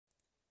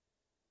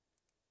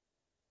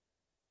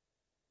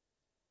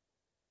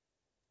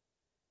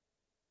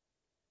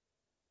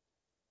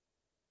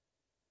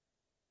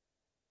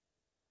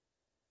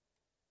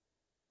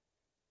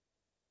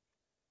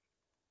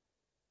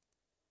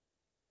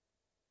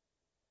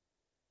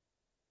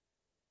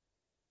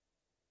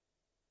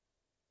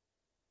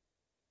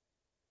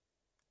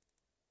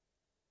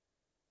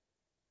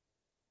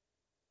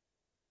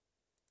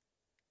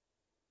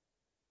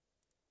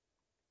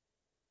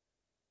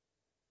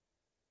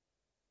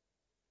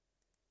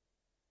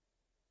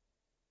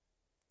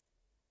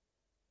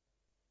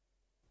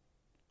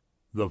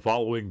The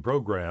following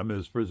program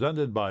is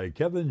presented by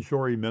Kevin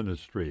Shorey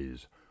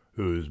Ministries,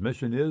 whose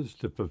mission is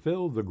to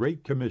fulfill the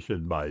Great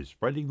Commission by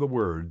spreading the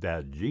word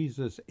that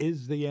Jesus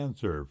is the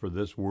answer for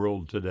this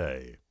world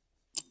today.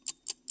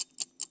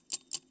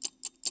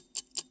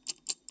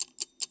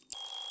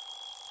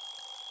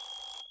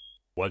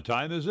 What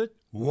time is it?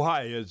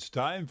 Why, it's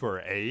time for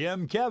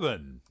AM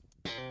Kevin.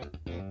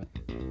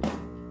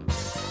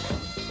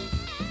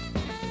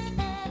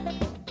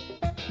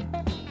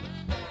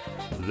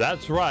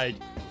 That's right.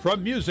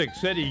 From Music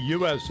City,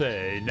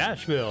 USA,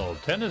 Nashville,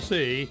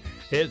 Tennessee,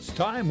 it's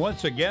time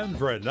once again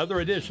for another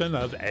edition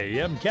of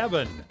AM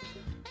Kevin.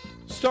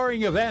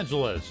 Starring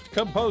evangelist,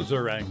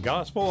 composer, and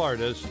gospel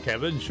artist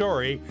Kevin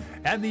Shorey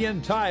and the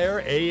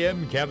entire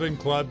AM Kevin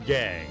Club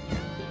gang.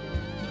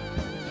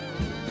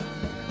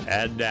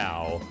 And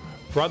now,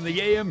 from the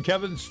AM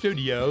Kevin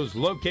Studios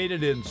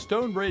located in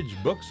Stonebridge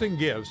Books and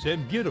Gifts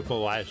in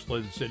beautiful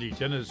Ashland City,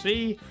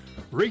 Tennessee,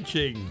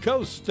 reaching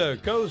coast to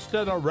coast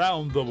and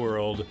around the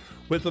world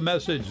with the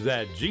message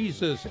that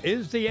Jesus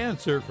is the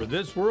answer for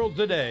this world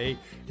today,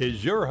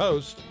 is your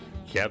host,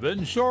 Kevin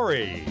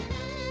Shorey.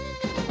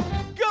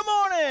 Good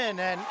morning,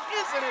 and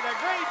isn't it a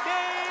great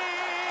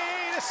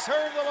day to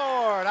serve the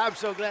Lord? I'm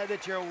so glad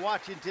that you're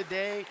watching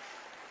today.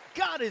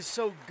 God is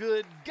so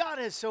good. God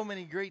has so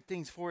many great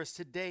things for us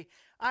today.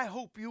 I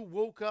hope you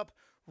woke up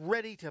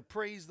ready to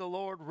praise the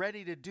Lord,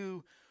 ready to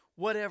do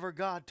whatever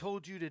God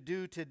told you to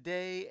do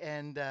today,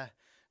 and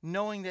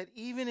knowing that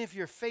even if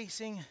you're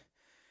facing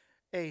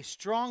a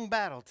strong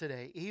battle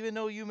today, even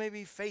though you may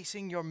be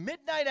facing your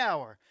midnight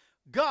hour,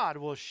 God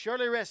will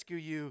surely rescue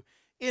you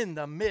in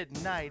the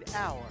midnight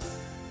hour.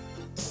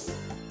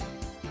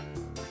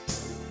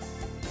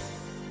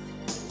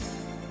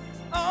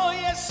 Oh,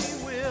 yes,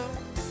 He will.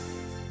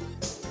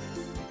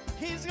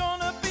 He's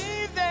gonna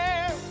be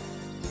there.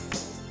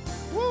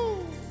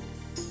 Woo!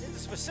 This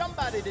is for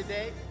somebody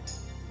today.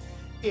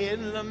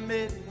 In the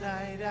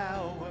midnight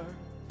hour,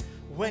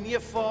 when you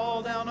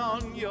fall down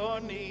on your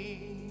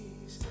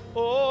knees,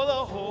 oh, the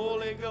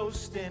Holy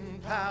Ghost in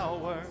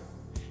power,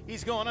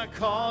 He's gonna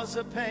cause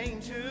the pain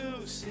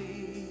to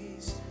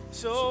cease.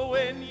 So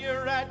when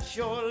you're at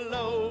your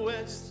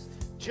lowest,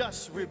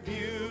 just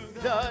rebuke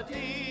the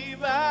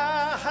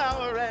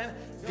devourer, and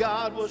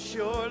God will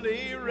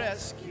surely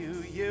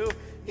rescue you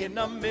in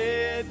the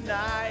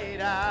midnight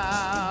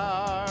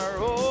hour.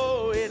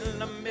 Oh, in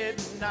the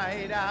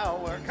midnight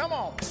hour. Come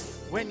on.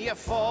 When you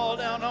fall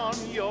down on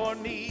your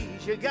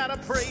knees, you gotta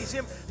praise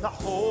Him, the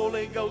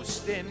Holy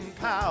Ghost in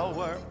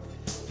power.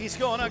 He's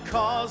gonna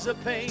cause the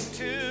pain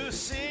to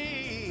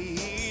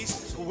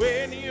cease.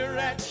 When you're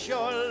at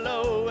your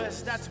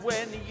lowest, that's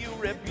when you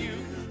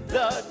rebuke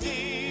the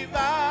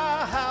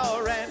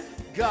devourer, and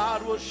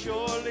God will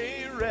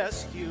surely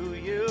rescue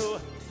you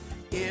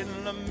in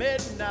the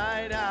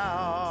midnight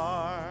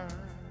hour.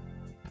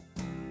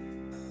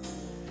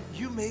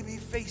 You may be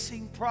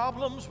facing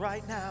problems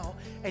right now,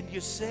 and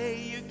you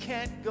say you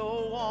can't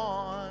go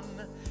on.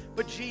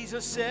 But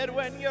Jesus said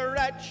when you're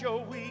at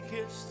your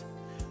weakest,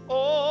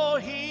 oh,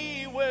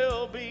 He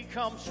will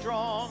become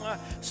strong.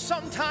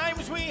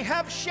 Sometimes we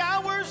have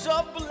showers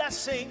of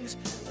blessings,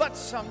 but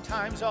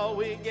sometimes all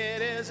we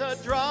get is a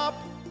drop.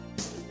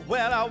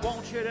 Well, I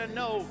want you to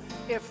know,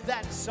 if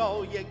that's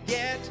all you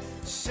get,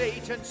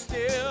 Satan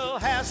still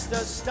has to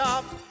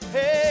stop.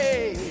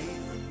 Hey,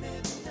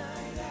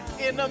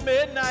 in the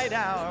midnight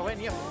hour, when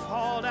you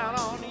fall down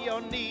on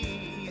your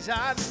knees,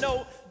 I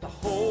know the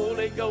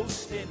Holy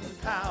Ghost in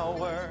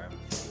power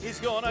is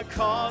gonna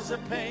cause the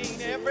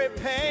pain, every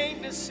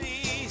pain to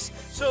cease.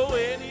 So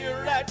when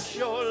you're at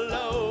your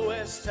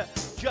lowest,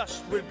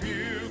 just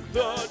rebuke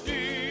the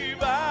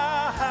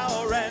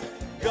devourer, and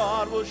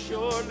God will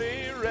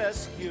surely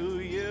rescue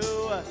you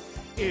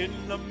in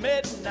the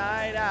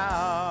midnight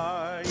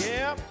hour.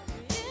 Yeah.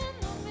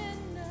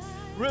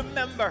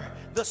 Remember,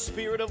 the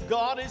Spirit of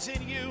God is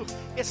in you.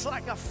 It's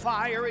like a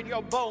fire in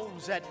your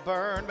bones that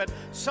burn, but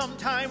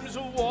sometimes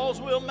the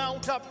walls will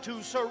mount up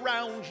to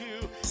surround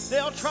you.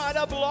 They'll try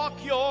to block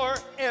your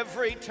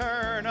every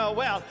turn. Oh,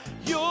 well,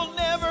 you'll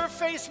never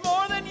face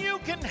more than you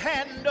can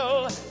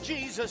handle.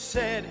 Jesus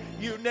said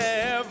you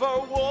never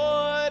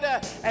would,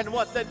 and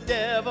what the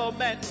devil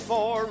meant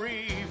for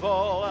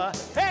evil,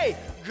 hey,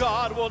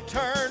 God will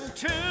turn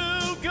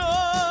to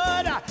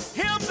good.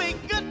 He'll be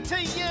good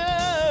to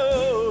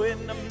you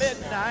in the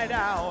midnight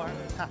hour.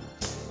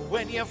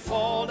 When you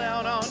fall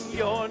down on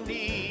your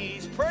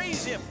knees,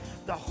 praise Him,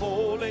 the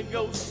Holy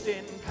Ghost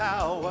in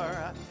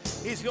power.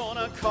 He's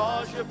gonna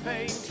cause your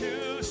pain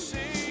to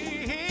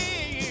cease.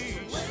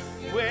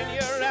 When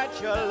you're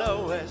at your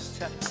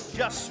lowest,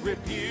 just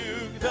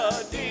rebuke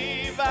the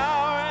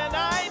devourer, and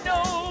I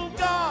know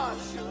God,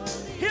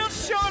 He'll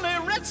surely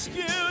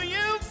rescue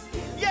you.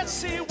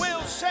 Yes, He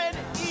will, said,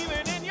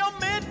 even in your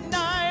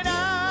midnight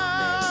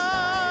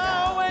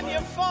hour. When you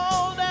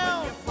fall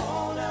down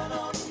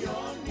on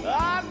your knees,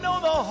 I know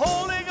the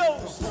Holy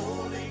Ghost.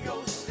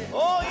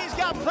 Oh, He's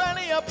got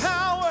plenty of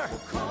power.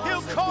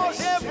 He'll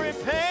cause every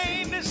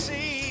pain to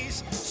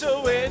cease.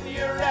 So when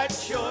you're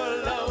at your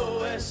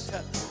lowest,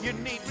 you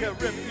need to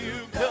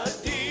rebuke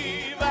the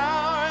devourer.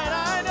 And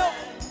I know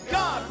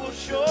God will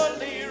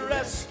surely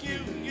rescue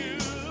you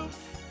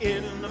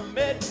in the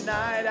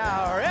midnight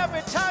hour.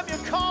 Every time you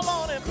call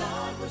on him,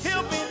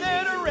 he'll be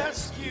there to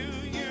rescue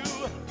you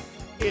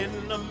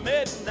in the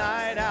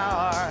midnight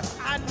hour.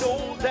 I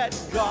know that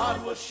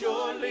God will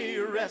surely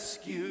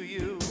rescue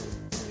you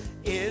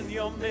in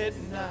your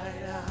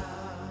midnight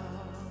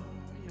hour.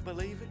 You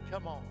believe it?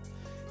 Come on.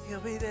 He'll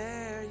be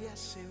there.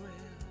 Yes, he will.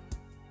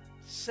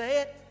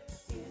 Say it.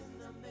 In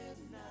the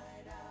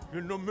midnight hour.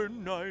 In the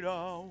midnight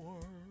hour.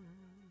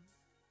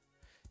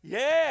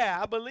 Yeah,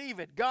 I believe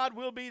it. God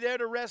will be there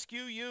to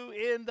rescue you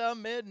in the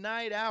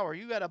midnight hour.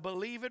 You got to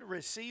believe it,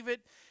 receive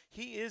it.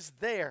 He is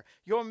there.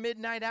 Your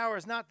midnight hour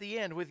is not the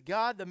end. With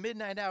God, the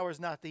midnight hour is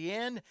not the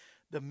end.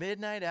 The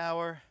midnight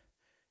hour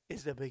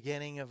is the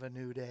beginning of a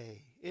new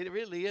day. It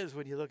really is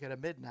when you look at a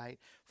midnight,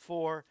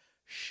 for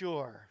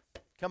sure.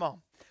 Come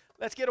on.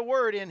 Let's get a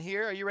word in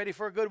here. Are you ready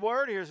for a good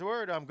word? Here's a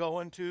word. I'm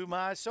going to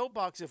my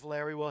soapbox if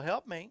Larry will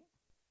help me.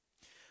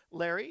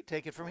 Larry,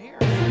 take it from here.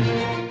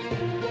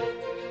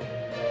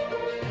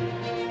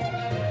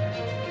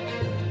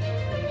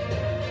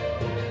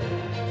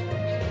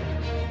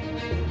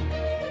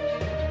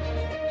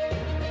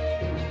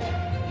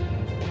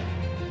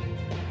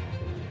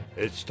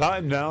 It's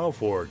time now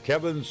for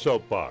Kevin's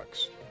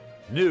Soapbox.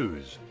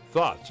 News,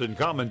 thoughts, and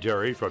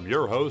commentary from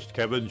your host,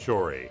 Kevin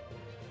Shorey.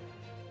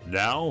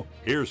 Now,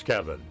 here's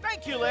Kevin.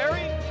 Thank you,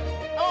 Larry.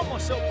 I'm on my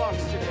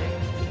soapbox today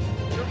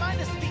to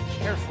remind us to be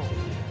careful.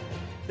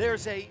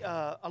 There's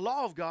a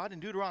law of God in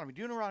Deuteronomy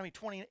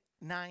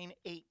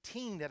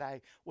 29:18 that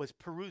I was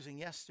perusing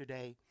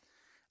yesterday,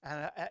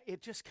 and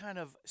it just kind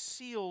of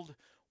sealed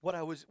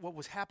what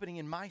was happening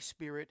in my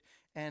spirit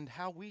and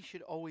how we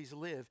should always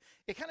live.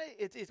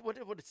 What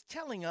it's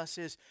telling us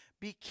is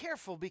be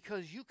careful,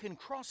 because you can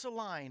cross a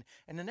line,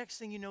 and the next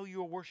thing you know,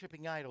 you are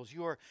worshiping idols.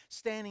 You are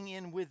standing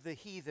in with the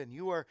heathen.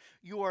 You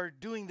are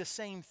doing the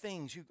same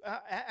things.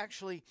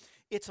 Actually,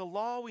 it's a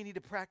law we need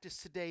to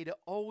practice today to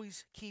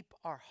always keep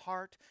our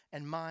heart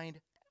and mind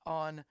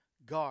on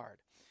guard.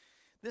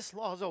 This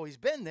law has always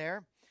been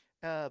there.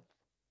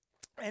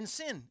 And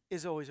sin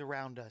is always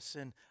around us,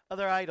 and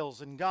other idols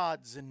and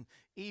gods and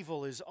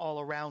evil is all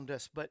around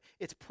us, but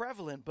it's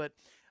prevalent. But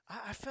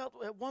I felt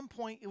at one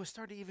point it was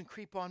starting to even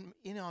creep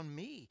in on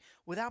me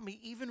without me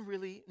even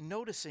really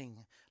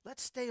noticing.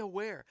 Let's stay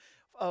aware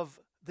of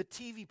the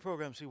TV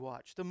programs we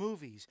watch, the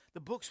movies,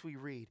 the books we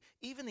read,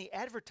 even the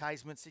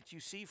advertisements that you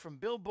see from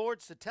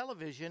billboards to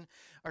television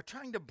are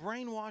trying to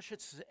brainwash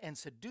us and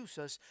seduce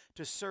us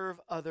to serve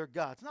other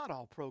gods. Not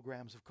all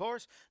programs, of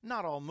course,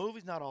 not all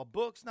movies, not all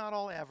books, not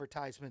all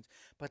advertisements,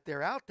 but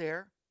they're out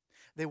there.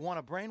 They want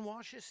to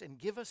brainwash us and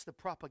give us the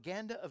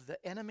propaganda of the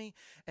enemy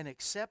and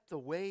accept the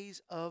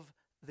ways of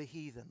the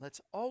heathen. Let's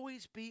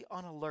always be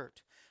on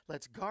alert.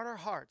 Let's guard our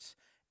hearts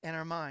and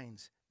our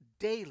minds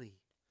daily.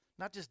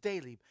 Not just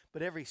daily,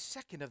 but every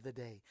second of the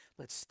day.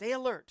 Let's stay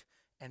alert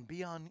and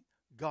be on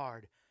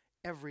guard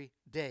every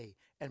day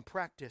and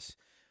practice.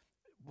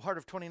 Part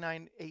of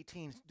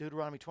 29:18,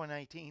 Deuteronomy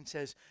 29:18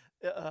 says,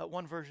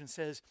 one version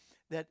says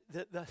that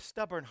the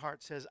stubborn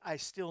heart says, I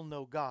still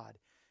know God,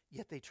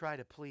 yet they try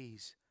to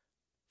please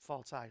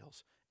false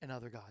idols and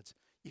other gods.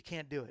 You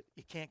can't do it.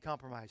 You can't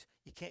compromise.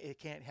 You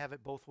can't have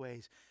it both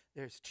ways.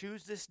 There's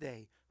choose this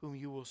day whom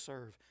you will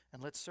serve,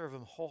 and let's serve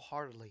him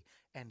wholeheartedly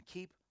and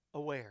keep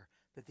aware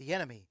that the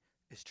enemy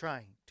is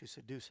trying to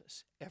seduce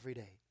us every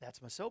day. That's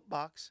my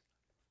soapbox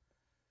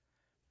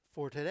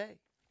for today.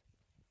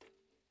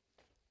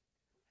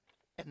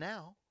 And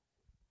now,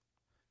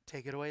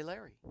 take it away,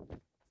 Larry.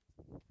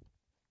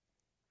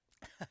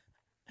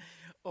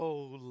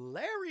 Oh,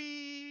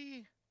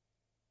 Larry.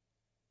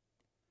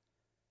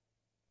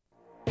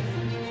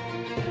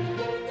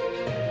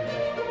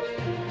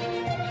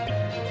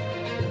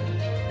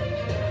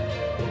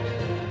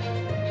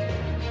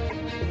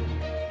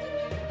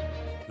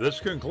 This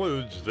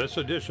concludes this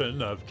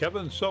edition of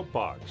Kevin's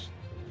Soapbox.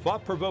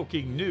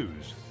 Thought-provoking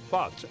news,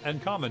 thoughts,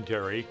 and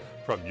commentary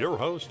from your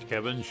host,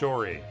 Kevin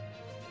Shorey.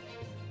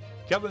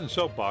 Kevin's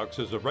Soapbox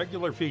is a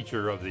regular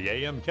feature of the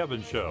AM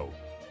Kevin Show.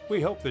 We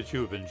hope that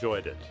you've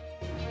enjoyed it.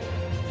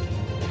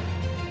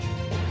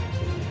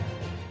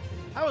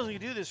 I wasn't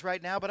going to do this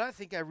right now, but I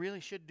think I really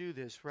should do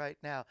this right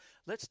now.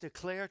 Let's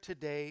declare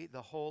today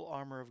the whole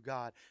armor of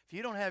God. If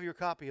you don't have your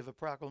copy of the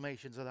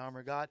Proclamations of the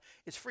Armor of God,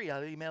 it's free.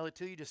 I'll email it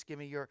to you. Just give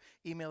me your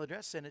email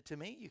address. Send it to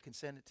me. You can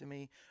send it to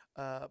me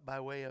by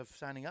way of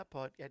signing up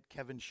at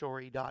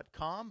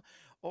kevinshorey.com,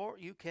 or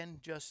you can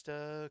just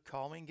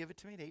call me and give it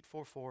to me at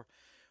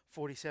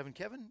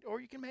 844-47-KEVIN, or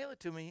you can mail it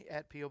to me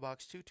at P.O.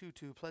 Box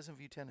 222, Pleasant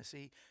View,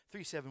 Tennessee,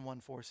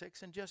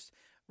 37146, and just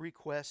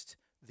request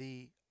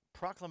the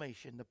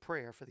proclamation, the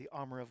prayer for the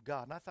armor of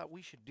God. And I thought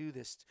we should do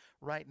this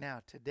right now,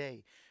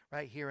 today,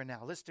 right here and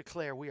now. Let's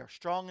declare we are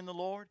strong in the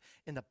Lord,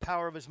 in the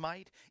power of his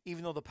might.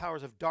 Even though the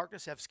powers of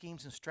darkness have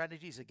schemes and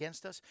strategies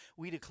against us,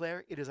 we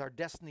declare it is our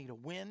destiny to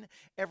win.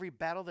 Every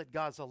battle that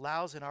God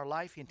allows in our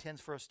life, he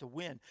intends for us to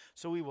win.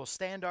 So we will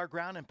stand our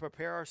ground and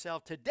prepare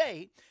ourselves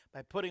today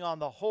by putting on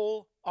the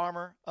whole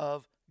armor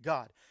of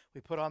God.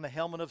 We put on the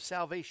helmet of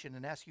salvation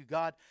and ask you,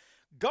 God,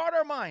 guard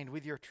our mind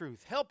with your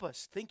truth. Help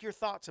us think your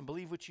thoughts and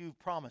believe what you've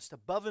promised,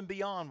 above and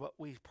beyond what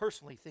we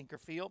personally think or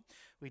feel.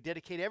 We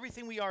dedicate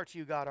everything we are to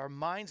you, God, our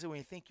minds that we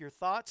may think your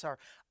thoughts, our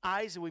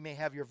eyes that we may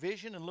have your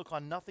vision and look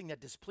on nothing that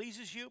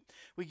displeases you.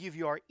 We give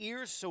you our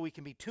ears so we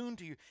can be tuned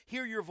to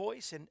hear your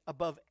voice and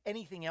above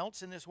anything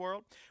else in this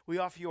world. We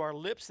offer you our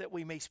lips that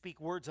we may speak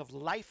words of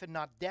life and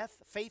not death,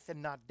 faith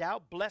and not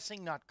doubt,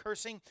 blessing, not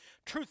cursing,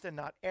 truth and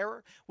not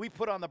error. We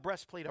put on the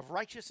breastplate of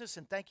righteousness,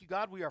 and thank you,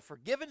 God, we are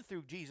forgiven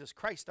through Jesus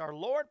Christ our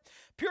Lord.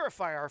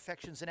 Purify our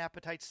affections and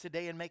appetites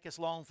today and make us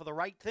long for the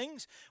right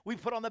things. We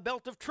put on the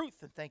belt of truth,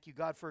 and thank you,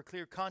 God, for a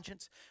clear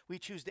conscience. We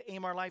choose to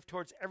aim our life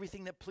towards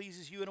everything that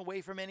pleases you and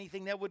away from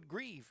anything that would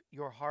grieve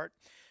your heart.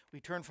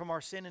 We turn from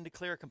our sin and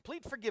declare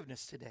complete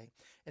forgiveness today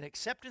and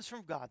acceptance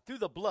from God through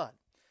the blood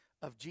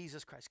of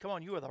Jesus Christ. Come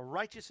on, you are the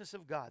righteousness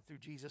of God through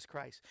Jesus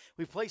Christ.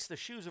 We place the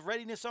shoes of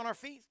readiness on our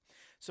feet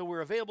so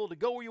we're available to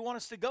go where you want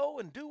us to go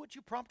and do what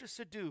you prompt us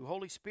to do.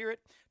 Holy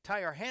Spirit,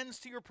 tie our hands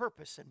to your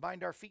purpose and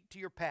bind our feet to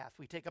your path.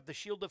 We take up the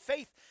shield of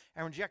faith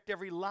and reject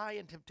every lie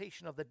and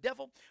temptation of the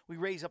devil. We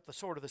raise up the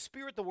sword of the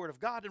Spirit, the word of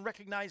God, and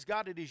recognize,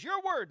 God, it is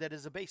your word that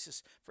is the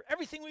basis for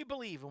everything we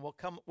believe and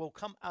will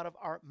come out of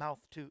our mouth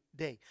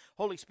today.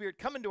 Holy Spirit,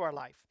 come into our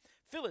life.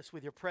 Fill us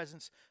with your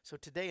presence so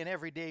today and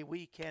every day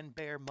we can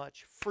bear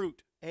much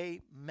fruit.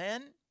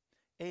 Amen.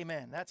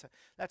 Amen.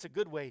 That's a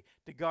good way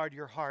to guard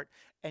your heart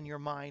and your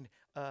mind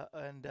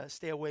and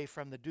stay away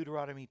from the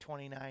Deuteronomy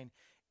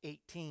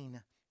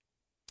 29:18.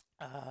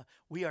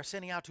 We are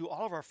sending out to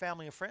all of our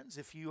family and friends.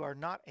 If you are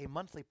not a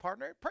monthly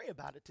partner, pray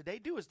about it today.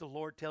 Do as the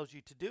Lord tells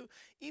you to do.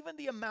 Even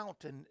the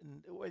amount, and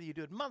whether you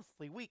do it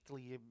monthly,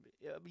 weekly,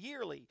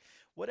 yearly,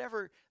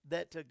 whatever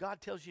that God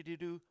tells you to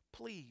do,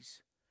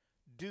 please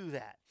do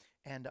that.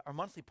 And our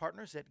monthly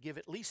partners that give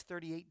at least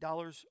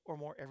 $38 or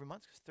more every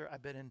month, because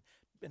I've been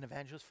an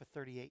evangelist for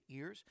 38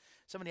 years.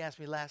 Somebody asked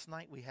me last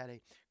night, we had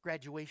a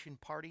graduation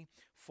party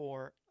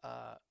for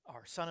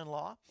our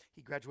son-in-law.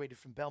 He graduated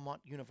from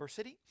Belmont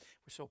University.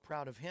 We're so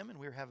proud of him, and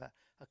we were having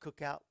a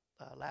cookout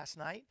last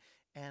night.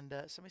 And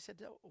somebody said,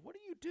 what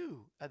do you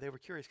do? They were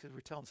curious because we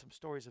were telling some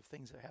stories of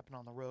things that happened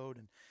on the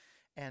road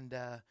and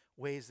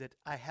ways that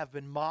I have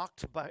been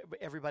mocked by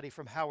everybody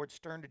from Howard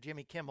Stern to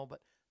Jimmy Kimmel, but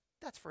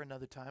that's for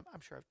another time. I'm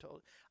sure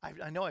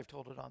I know I've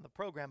told it on the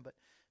program, but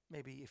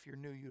maybe if you're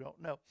new, you don't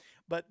know.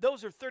 But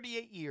those are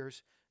 38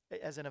 years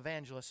as an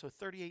evangelist, so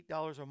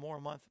 $38 or more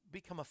a month.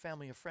 Become a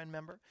family or friend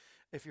member.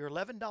 If you're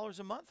 $11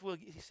 a month, we'll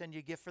send you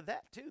a gift for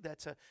that too.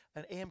 That's an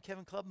AM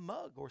Kevin Club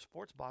mug or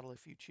sports bottle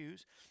if you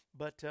choose.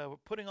 But we're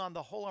putting on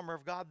the whole armor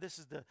of God. This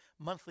is the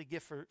monthly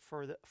gift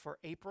for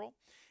April,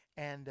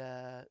 and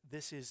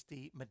this is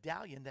the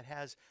medallion that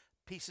has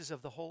pieces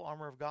of the whole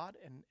armor of God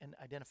and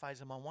identifies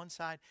them on one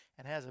side,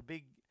 and has a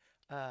big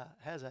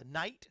has a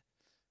knight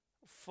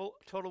full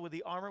total with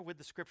the armor with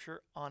the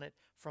scripture on it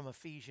from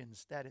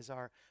Ephesians. That is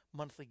our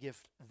monthly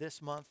gift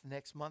this month.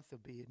 Next month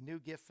there'll be a new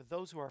gift for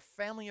those who are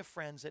family of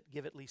friends that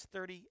give at least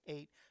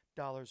 $38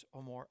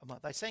 or more a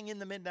month. I sang in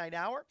the midnight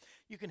hour.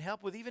 You can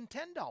help with even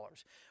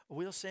 $10.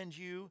 We'll send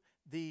you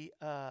the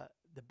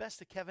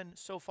best of Kevin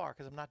so far,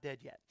 because I'm not dead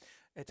yet.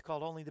 It's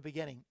called Only the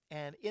Beginning.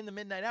 And In the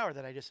Midnight Hour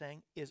that I just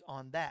sang is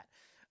on that.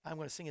 I'm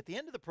going to sing at the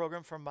end of the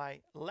program from my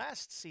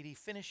last CD,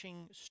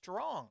 Finishing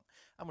Strong.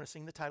 I'm going to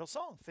sing the title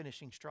song,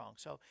 Finishing Strong.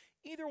 So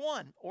either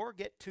one, or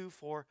get two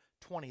for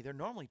 $20. They're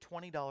normally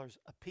 $20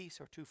 a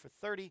piece, or two for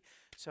 $30.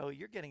 So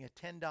you're getting a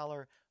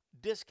 $10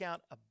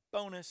 discount, a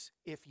bonus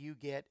if you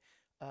get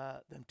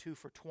them two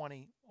for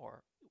 $20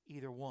 or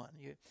either one.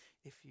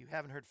 If you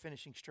haven't heard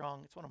Finishing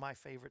Strong, it's one of my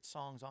favorite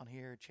songs on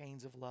here,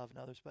 Chains of Love and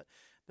others. But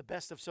the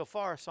best of so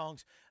far are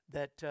songs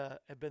that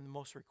have been the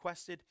most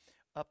requested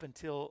up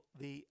until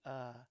these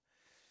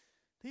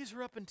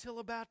were up until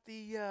about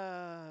the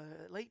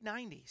late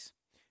 90s.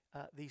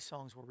 These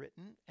songs were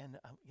written, and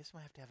I guess I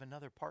might have to have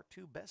another part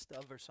 2 best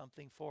of or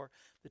something for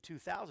the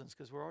 2000s,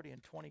 because we're already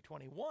in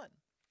 2021.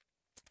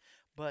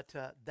 But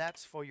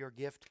that's for your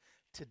gift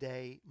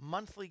today.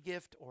 Monthly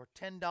gift, or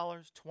 $10,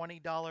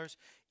 $20.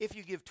 If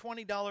you give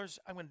 $20,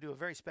 I'm going to do a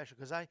very special,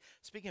 because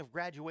speaking of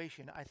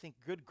graduation, I think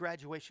good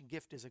graduation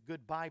gift is a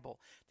good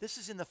Bible. This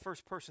is in the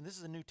first person. This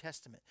is a New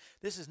Testament.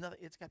 This is nothing.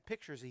 It's got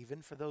pictures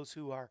even for those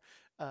who are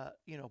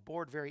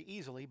bored very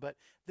easily, but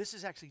this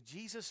is actually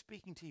Jesus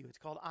speaking to you. It's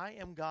called I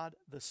Am God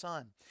the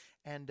Son.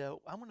 And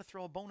I'm going to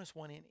throw a bonus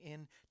one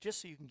in just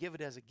so you can give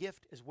it as a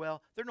gift as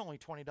well. They're only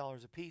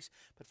 $20 a piece,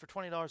 but for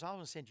 $20, I'm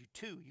going to send you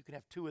 2. You can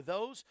have 2 of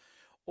those.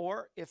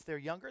 Or if they're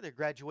younger, they're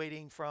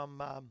graduating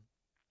from,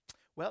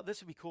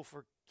 this would be cool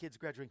for kids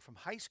graduating from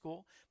high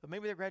school, but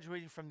maybe they're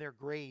graduating from their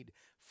grade,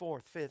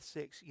 4th,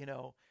 5th,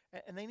 6th,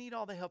 and they need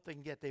all the help they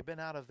can get. They've been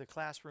out of the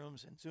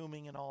classrooms and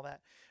Zooming and all that.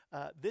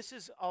 This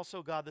is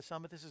also God the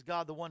Son, but this is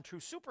God the One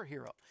True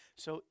Superhero.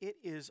 So it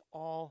is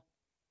all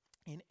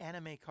in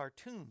anime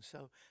cartoons,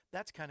 so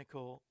that's kind of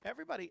cool.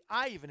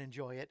 I even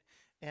enjoy it,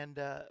 and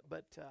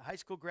but high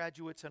school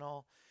graduates and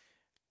all,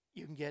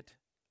 you can get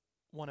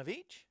 1 of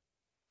each.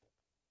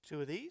 2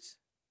 of these,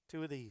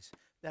 2 of these.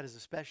 That is a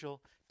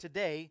special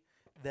today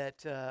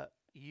that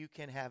you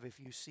can have if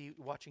you see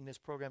watching this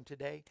program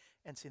today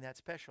and see that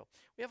special.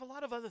 We have a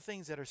lot of other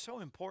things that are so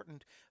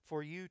important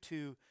for you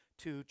to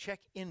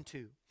check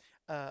into.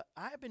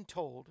 I've been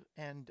told,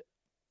 and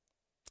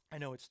I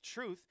know it's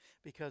truth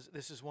because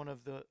this is one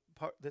of the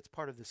that's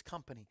part of this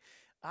company.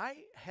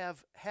 I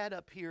have had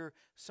up here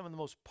some of the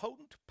most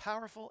potent,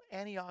 powerful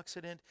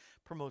antioxidant,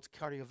 promotes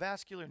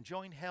cardiovascular and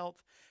joint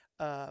health,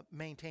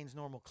 maintains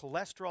normal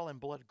cholesterol and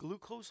blood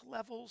glucose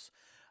levels,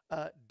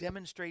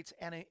 demonstrates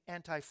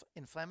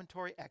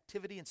anti-inflammatory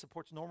activity and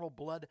supports normal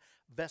blood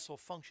vessel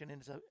function.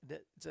 And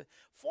it's a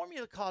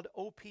formula called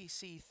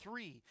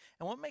OPC3.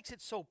 And what makes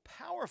it so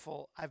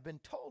powerful, I've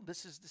been told,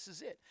 this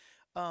is it.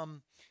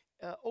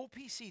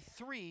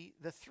 OPC3,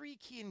 the three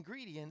key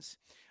ingredients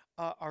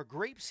are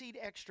grapeseed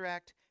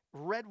extract,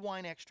 red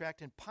wine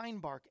extract, and pine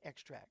bark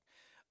extract.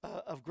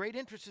 Of great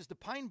interest is the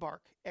pine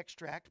bark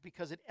extract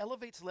because it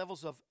elevates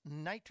levels of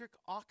nitric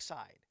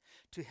oxide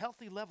to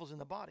healthy levels in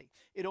the body.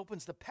 It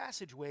opens the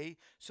passageway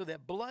so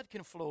that blood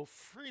can flow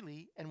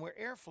freely and where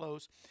air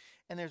flows.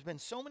 And there's been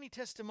so many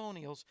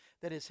testimonials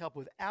that it's helped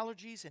with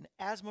allergies and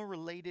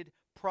asthma-related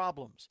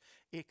problems.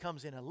 It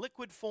comes in a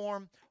liquid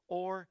form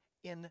or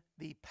in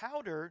the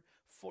powder,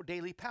 for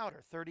daily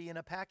powder, 30 in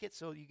a packet,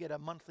 so you get a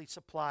monthly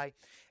supply,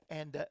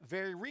 and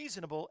very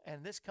reasonable.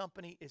 And this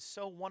company is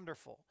so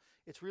wonderful.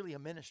 It's really a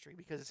ministry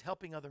because it's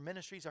helping other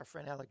ministries, our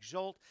friend Alex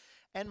Jolt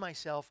and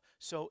myself.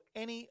 So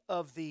any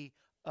of the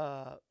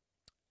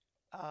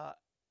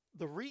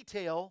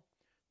retail,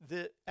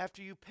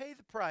 after you pay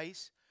the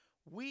price,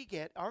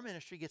 our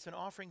ministry gets an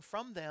offering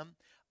from them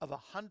of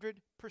 100%,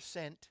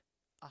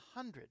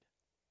 100,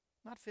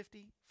 not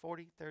 50,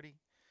 40, 30,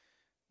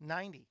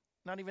 90,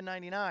 not even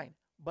 99,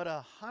 but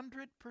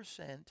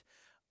 100%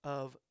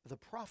 of the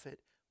profit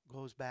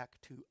goes back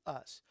to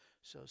us.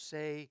 So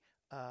say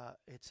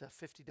it's a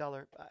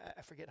 $50,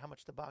 I forget how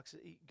much the box is.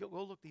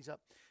 Go look these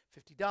up.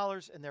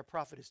 $50 and their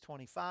profit is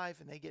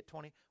 25 and they get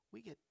 20,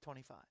 we get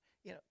 25.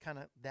 You know, kind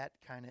of that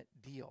kind of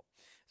deal.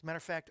 As a matter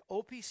of fact,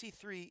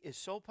 OPC3 is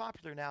so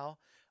popular now,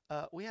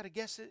 we had a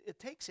guest that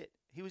takes it.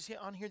 He was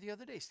on here the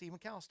other day, Steve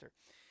McAllister,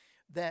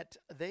 that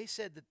they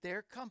said that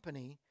their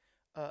company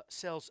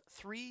sells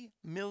 $3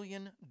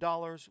 million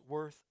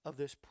worth of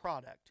this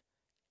product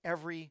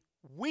every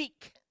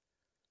week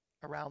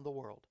around the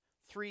world.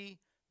 $3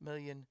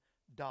 million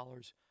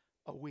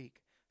a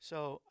week.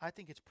 So I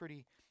think it's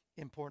pretty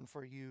important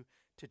for you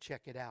to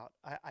check it out.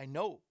 I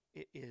know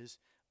it is.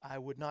 I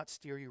would not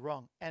steer you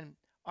wrong. And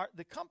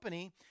the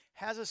company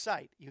has a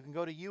site. You can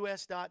go to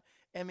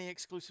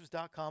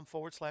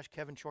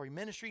us.meexclusives.com/Kevin Shorey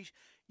Ministries.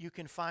 You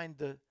can find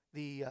the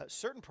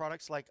certain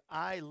products, like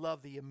I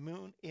love the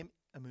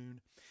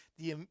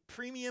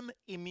Premium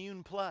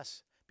Immune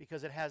Plus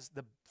because it has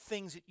the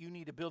things that you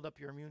need to build up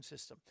your immune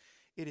system.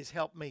 It has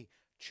helped me.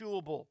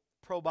 Chewable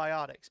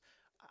probiotics.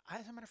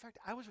 As a matter of fact,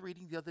 I was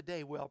reading the other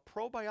day, well,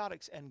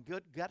 probiotics and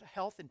good gut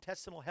health,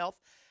 intestinal health,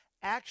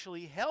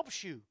 actually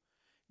helps you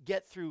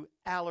get through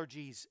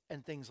allergies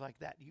and things like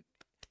that. You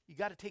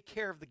got to take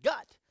care of the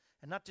gut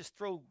and not just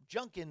throw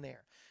junk in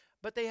there.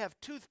 But they have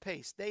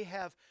toothpaste. They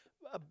have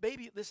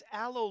this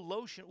aloe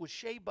lotion with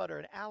shea butter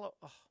and aloe.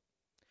 Oh,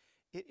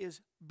 it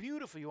is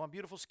beautiful. You want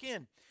beautiful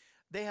skin.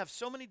 They have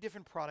so many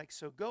different products,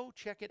 so go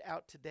check it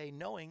out today,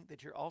 knowing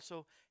that you're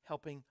also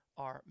helping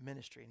our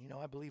ministry. And you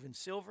know, I believe in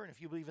silver, and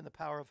if you believe in the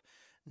power of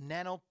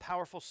nano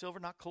powerful silver,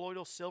 not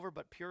colloidal silver,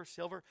 but pure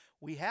silver,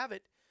 we have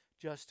it.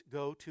 Just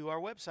go to our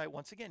website,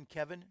 once again,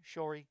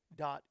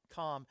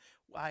 kevinshorey.com.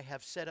 I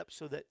have set up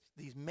so that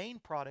these main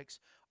products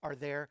are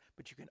there,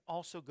 but you can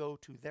also go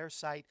to their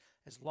site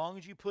as long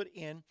as you put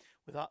in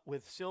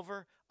with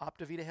silver,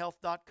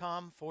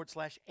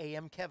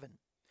 optavitahealth.com/amkevin.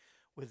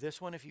 With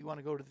this one, if you want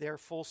to go to their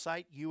full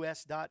site,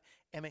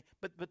 us.ma.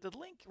 But the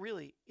link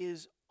really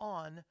is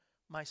on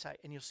my site,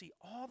 and you'll see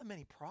all the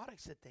many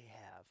products that they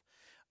have,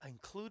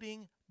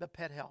 including the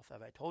pet health.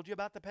 Have I told you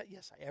about the pet?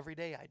 Yes, every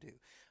day I do.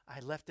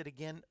 I left it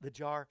again, the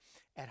jar,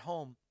 at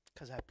home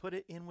because I put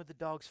it in with the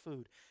dog's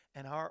food.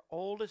 And our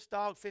oldest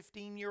dog,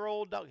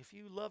 15-year-old dog, if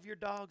you love your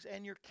dogs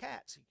and your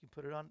cats, you can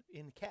put it on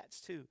in cats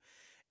too.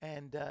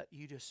 And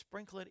you just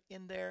sprinkle it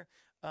in there.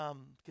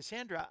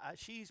 Cassandra,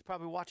 she's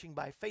probably watching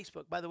by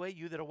Facebook. By the way,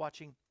 you that are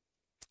watching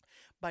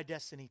by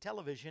Destiny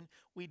Television,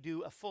 we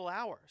do a full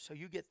hour. So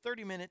you get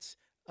 30 minutes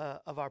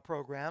of our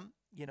program,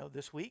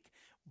 this week.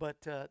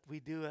 But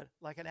we do it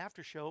like an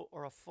after show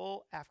or a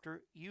full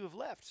after you have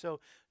left. So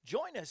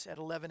join us at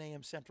 11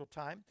 a.m. Central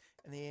Time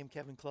in the AM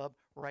Kevin Club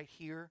right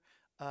here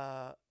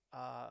on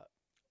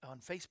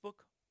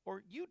Facebook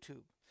or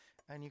YouTube.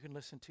 And you can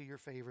listen to your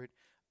favorite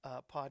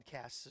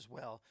podcasts as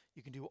well.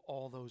 You can do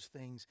all those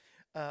things.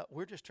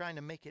 We're just trying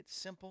to make it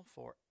simple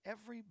for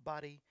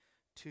everybody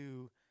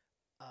to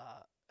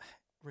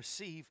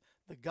receive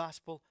the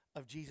gospel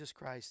of Jesus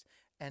Christ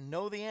and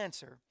know the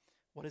answer.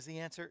 What is the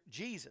answer?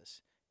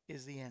 Jesus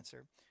is the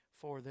answer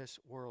for this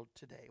world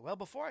today. Well,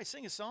 before I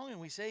sing a song and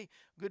we say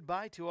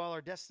goodbye to all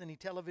our Destiny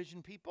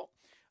Television people,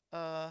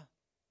 I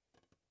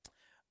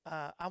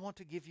want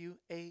to give you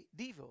a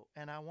Devo,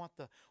 and I want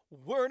the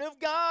Word of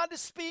God to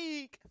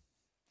speak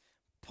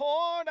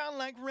Pour down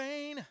like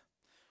rain,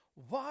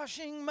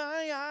 washing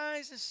my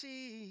eyes to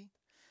see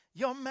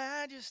your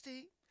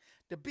majesty,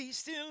 to be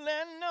still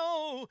and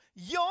know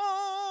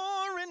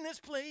you're in this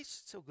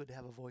place. So good to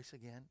have a voice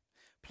again.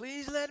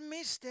 Please let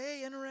me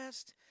stay and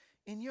rest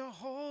in your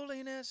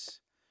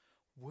holiness.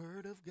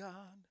 Word of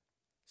God,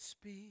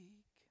 speak.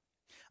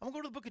 I'm going to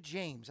go to the book of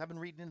James. I've been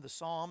reading into the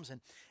Psalms,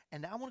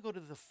 and I want to go to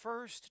the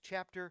first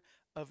chapter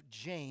of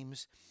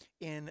James.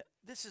 And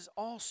this is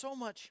all so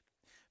much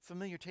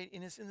familiar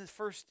in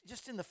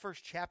the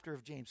first chapter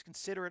of James.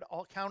 Consider it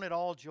all, count it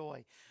all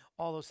joy,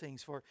 all those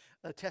things. For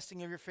the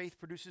testing of your faith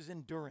produces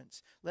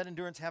endurance. Let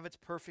endurance have its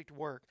perfect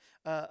work.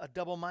 A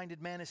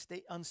double-minded man is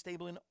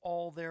unstable in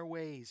all their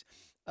ways.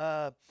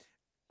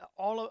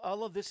 All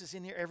of this is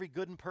in here. Every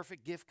good and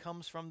perfect gift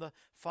comes from the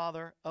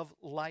Father of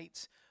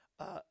lights.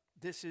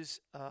 This is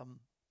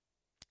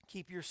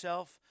keep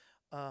yourself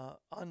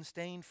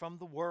unstained from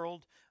the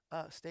world.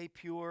 Stay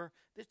pure.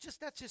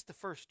 That's just the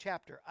first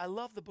chapter. I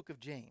love the book of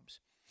James.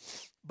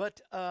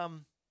 But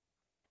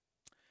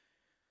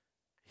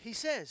he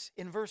says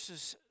in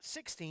verses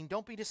 16,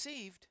 don't be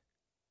deceived.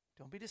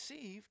 Don't be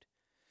deceived.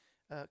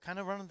 Kind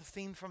of running the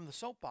theme from the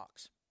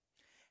soapbox.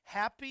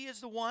 Happy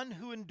is the one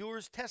who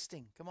endures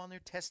testing. Come on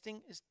there,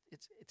 testing,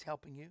 it's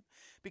helping you.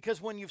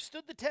 Because when you've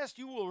stood the test,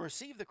 you will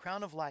receive the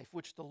crown of life,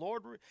 which the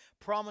Lord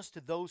promised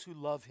to those who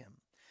love him.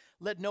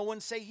 Let no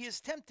one say he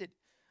is tempted.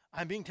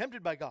 I'm being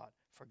tempted by God.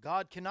 For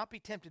God cannot be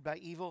tempted by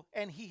evil,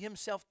 and he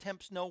himself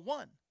tempts no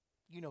one.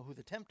 You know who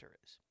the tempter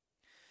is.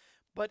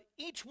 But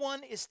each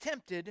one is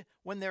tempted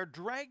when they're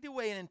dragged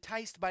away and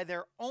enticed by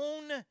their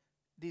own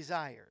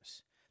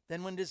desires.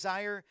 Then when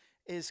desire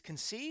is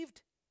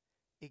conceived,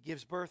 it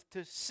gives birth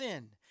to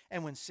sin.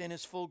 And when sin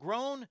is full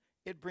grown,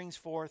 it brings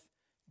forth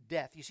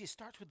death. You see, it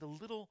starts with the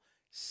little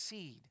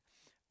seed.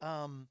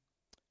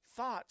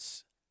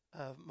 Thoughts,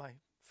 my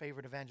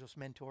favorite evangelist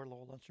mentor,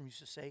 Lowell Lundstrom, used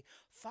to say,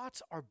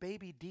 thoughts are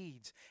baby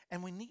deeds,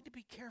 and we need to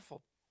be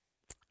careful.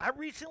 I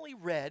recently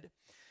read,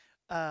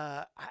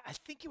 I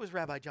think it was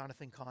Rabbi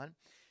Jonathan Cahn,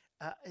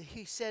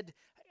 he said,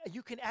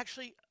 you can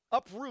actually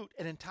uproot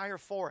an entire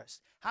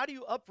forest. How do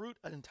you uproot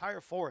an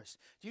entire forest?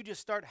 Do you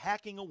just start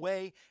hacking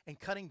away and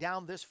cutting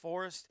down this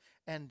forest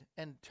and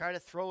try to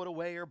throw it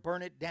away or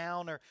burn it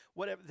down or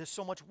whatever? There's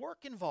so much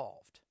work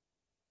involved.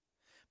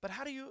 But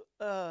how do you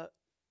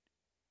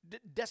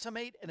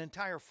decimate an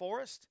entire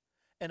forest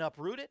and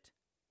uproot it?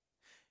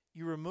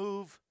 You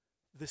remove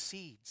the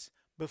seeds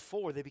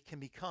before they can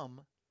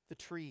become the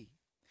tree.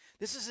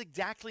 This is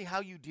exactly how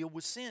you deal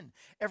with sin.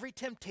 Every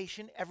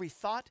temptation, every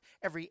thought,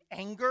 every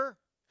anger,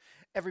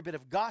 every bit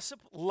of gossip,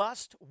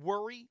 lust,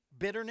 worry,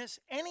 bitterness,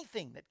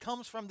 anything that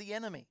comes from the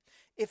enemy,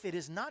 if it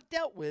is not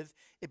dealt with,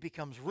 it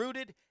becomes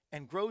rooted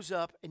and grows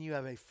up, and you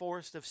have a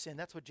forest of sin.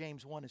 That's what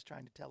James 1 is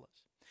trying to tell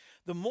us.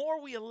 The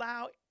more we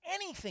allow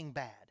anything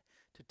bad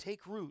to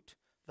take root,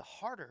 the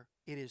harder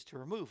it is to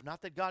remove.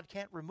 Not that God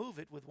can't remove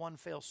it with one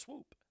fell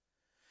swoop.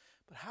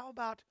 But how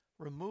about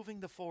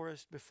removing the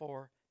forest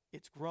before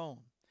it's grown?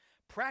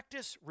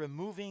 Practice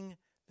removing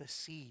the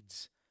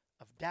seeds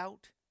of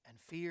doubt and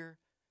fear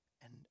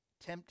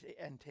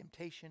and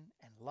temptation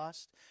and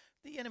lust.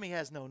 The enemy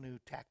has no new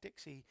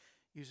tactics. He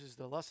uses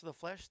the lust of the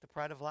flesh, the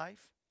pride of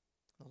life,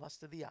 the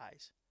lust of the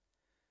eyes.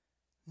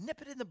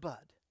 Nip it in the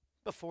bud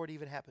before it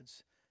even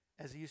happens.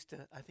 As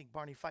I think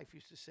Barney Fife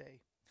used to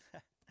say.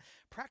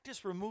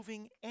 Practice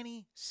removing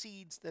any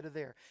seeds that are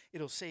there.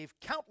 It'll save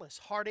countless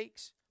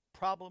heartaches,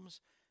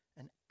 problems,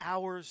 and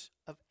hours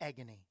of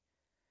agony.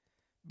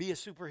 Be a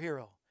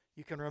superhero.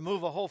 You can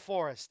remove a whole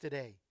forest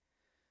today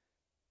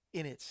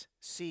in its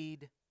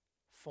seed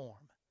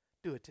form.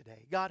 Do it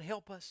today. God,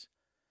 help us.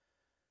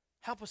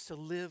 Help us to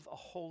live a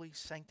holy,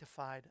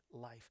 sanctified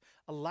life,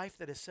 a life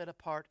that is set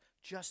apart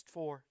just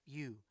for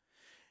you.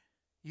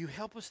 You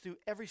help us through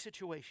every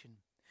situation.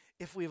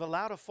 If we've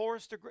allowed a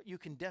forest to grow, you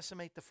can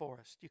decimate the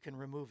forest. You can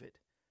remove it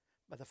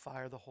by the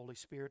fire of the Holy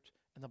Spirit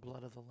and the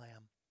blood of the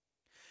Lamb.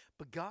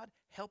 But God,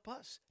 help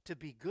us to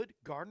be good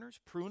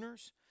gardeners,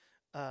 pruners,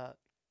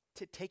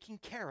 to taking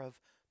care of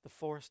the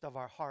forest of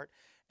our heart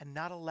and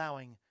not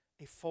allowing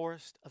a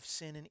forest of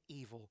sin and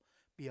evil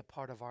be a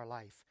part of our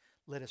life.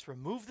 Let us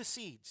remove the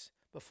seeds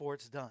before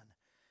it's done.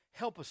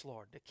 Help us,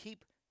 Lord, to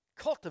keep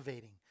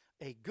cultivating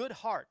a good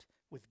heart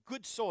with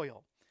good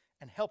soil,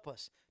 and help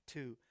us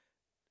to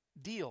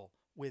deal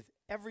with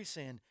every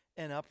sin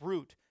and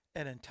uproot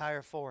an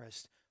entire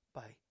forest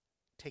by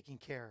taking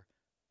care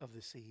of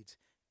the seeds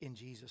in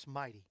Jesus'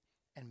 mighty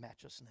and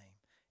matchless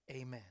name.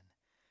 Amen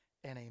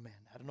and amen.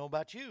 I don't know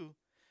about you,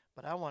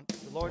 but I want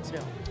the Lord's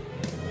help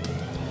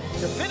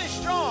to finish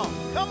strong.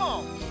 Come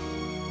on.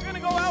 We're going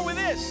to go out with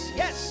this.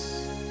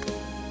 Yes.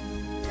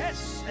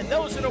 Yes. And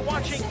those that are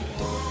watching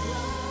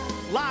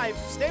live,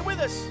 stay with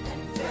us.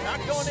 We're not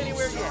going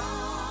anywhere yet.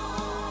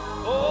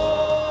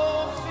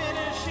 Oh,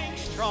 finishing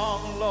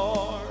strong,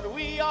 Lord.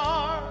 We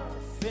are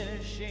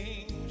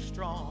finishing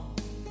strong.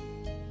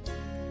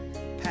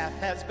 Path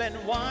has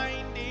been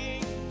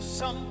winding.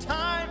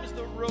 Sometimes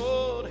the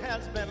road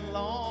has been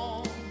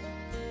long.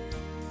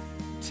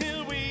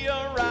 Till we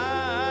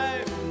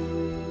arrive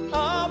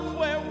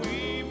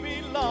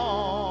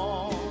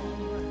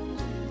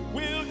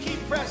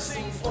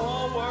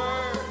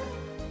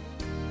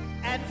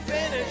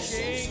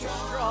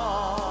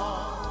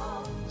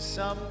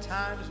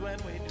Sometimes when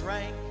we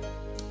drank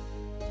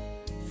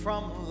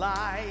from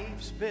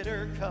life's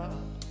bitter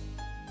cup,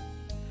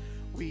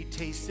 we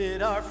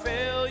tasted our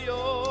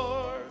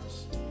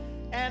failures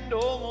and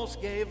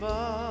almost gave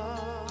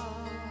up.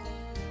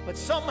 But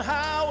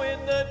somehow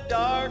in the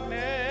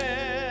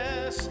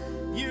darkness,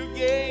 you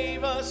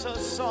gave us a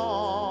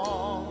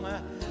song.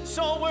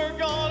 So we're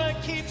gonna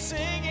keep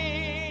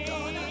singing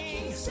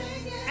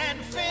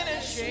and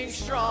finishing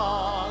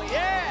strong.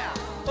 Yeah!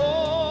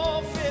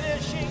 Oh,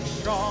 finishing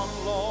strong,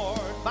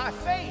 Lord. By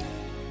faith,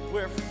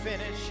 we're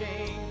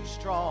finishing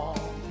strong.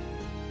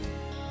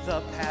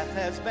 The path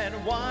has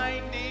been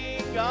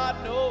winding,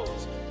 God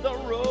knows the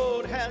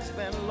road has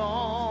been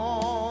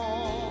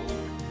long,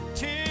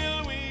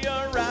 till we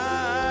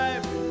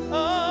arrive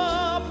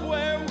up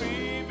where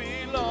we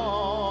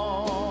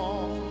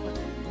belong.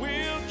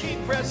 We'll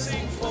keep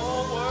pressing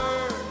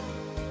forward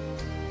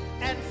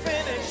and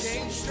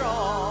finishing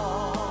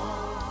strong.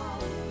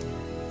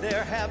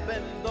 There have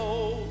been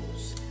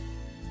those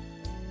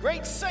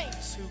great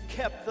saints who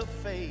kept the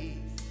faith.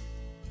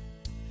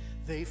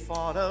 They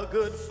fought a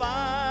good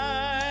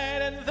fight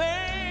and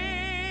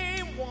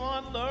they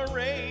won the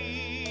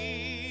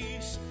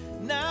race.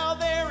 Now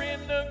they're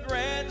in the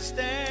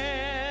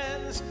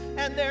grandstands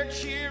and they're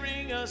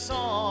cheering us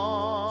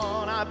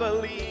on. I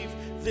believe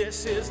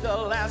this is the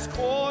last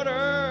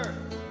quarter.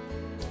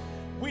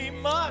 We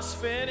must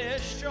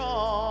finish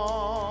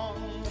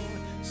strong.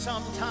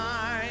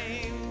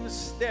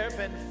 Sometimes there have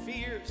been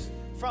fears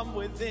from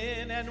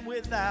within and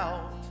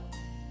without,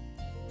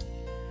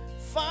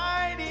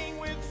 fighting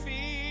with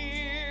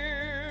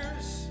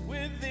fears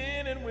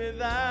within and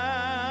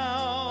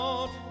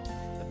without.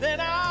 But then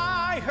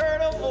I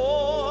heard a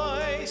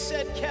voice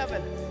said,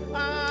 Kevin,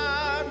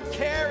 I'm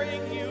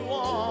carrying you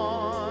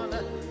on.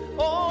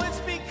 Oh,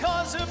 it's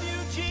because of you,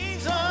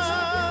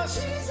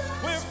 Jesus.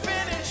 We're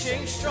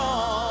finishing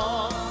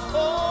strong.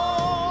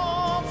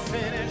 Oh,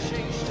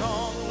 finishing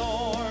strong,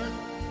 Lord.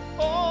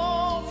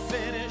 Oh,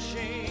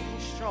 finishing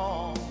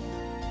strong.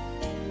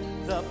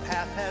 The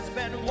path has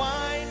been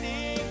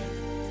winding.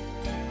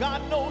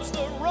 God knows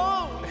the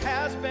road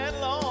has been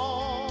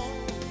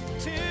long,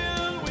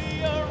 till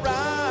we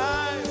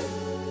arrive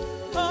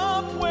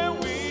up where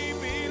we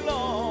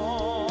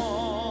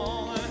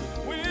belong.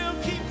 We'll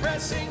keep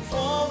pressing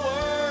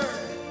forward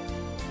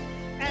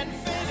and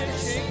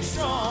finishing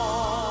strong.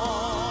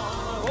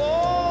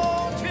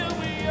 Oh, till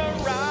we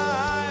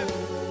arrive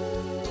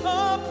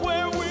up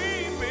where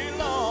we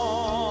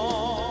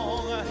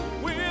belong.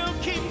 We'll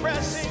keep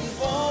pressing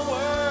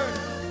forward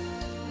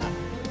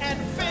and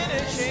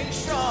finishing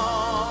strong.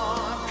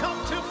 I've come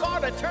too far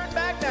to turn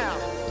back now.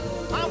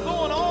 I'm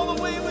going all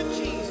the way with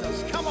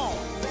Jesus. Come on.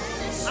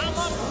 I'm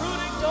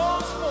uprooting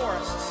those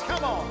forests.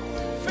 Come on.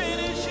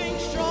 Finishing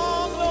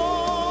strong,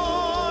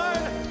 Lord.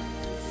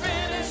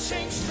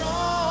 Finishing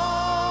strong.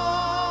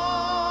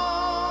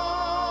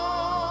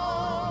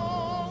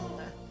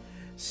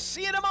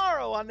 See you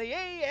tomorrow on the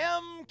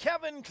AM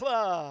Kevin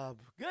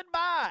Club.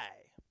 Goodbye.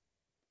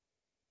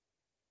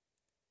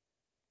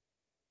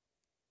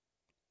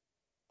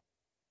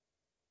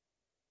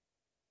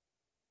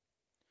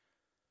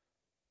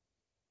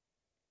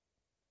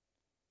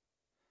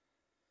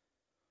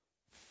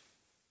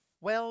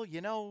 Well, you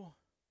know,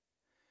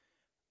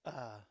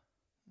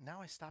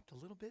 now I stopped a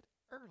little bit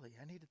early.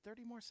 I needed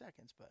 30 more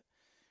seconds, but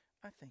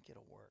I think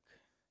it'll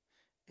work.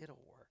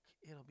 It'll work.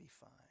 It'll be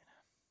fine.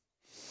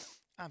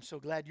 I'm so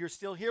glad you're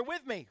still here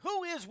with me.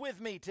 Who is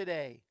with me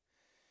today?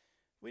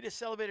 We just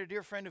celebrated a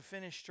dear friend who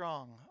finished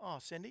strong. Oh,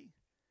 Cindy,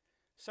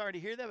 sorry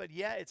to hear that, but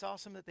yeah, it's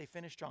awesome that they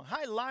finished strong.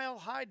 Hi, Lyle.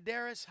 Hi,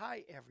 Darius.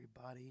 Hi,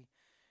 everybody.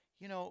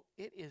 You know,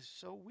 it is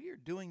so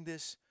weird doing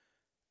this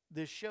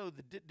show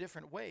the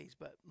different ways,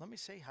 but let me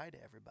say hi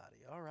to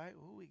everybody. All right,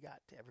 who we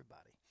got to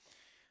everybody?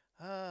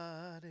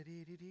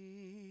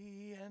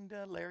 And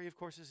Larry, of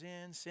course, is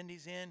in.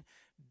 Cindy's in.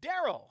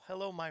 Daryl,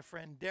 hello, my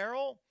friend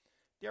Daryl.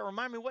 Daryl,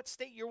 remind me what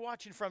state you're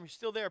watching from. You're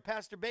still there.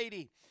 Pastor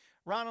Beatty,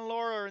 Ron and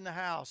Laura are in the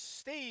house.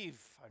 Steve,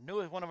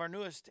 one of our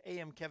newest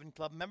AM Kevin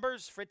Club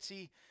members.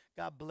 Fritzy,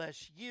 God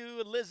bless you.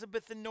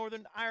 Elizabeth in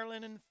Northern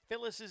Ireland, and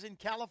Phyllis is in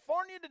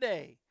California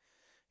today.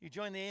 You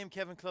joined the AM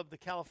Kevin Club, the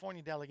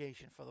California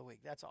delegation for the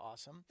week. That's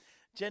awesome.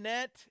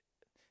 Jeanette,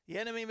 the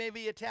enemy may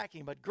be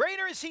attacking, but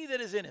greater is he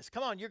that is in us.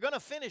 Come on, you're going to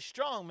finish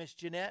strong, Miss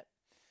Jeanette.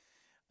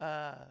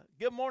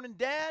 Good morning,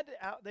 Dad,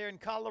 out there in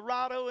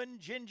Colorado, and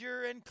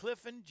Ginger and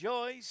Cliff and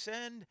Joyce.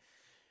 And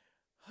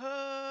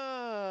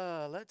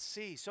let's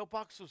see.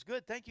 Soapbox was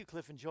good. Thank you,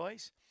 Cliff and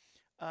Joyce.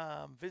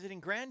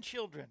 Visiting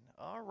grandchildren.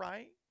 All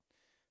right.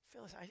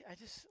 Phyllis, I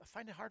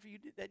find it hard for you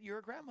that you're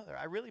a grandmother.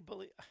 I'm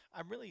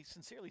really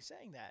sincerely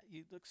saying that.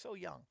 You look so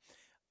young.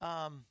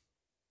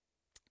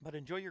 But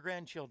enjoy your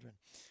grandchildren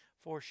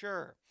for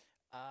sure.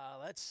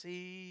 Let's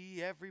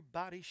see,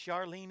 everybody.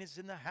 Charlene is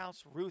in the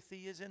house.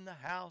 Ruthie is in the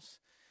house.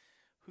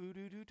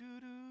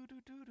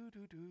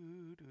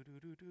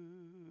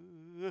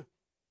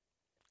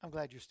 I'm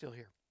glad you're still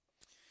here.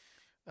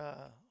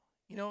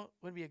 You know, what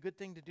would be a good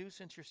thing to do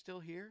since you're still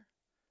here?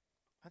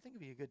 I think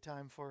it'd be a good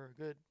time for a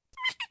good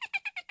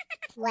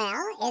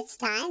Well, it's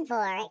time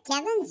for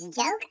Kevin's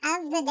Joke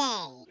of the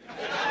Day.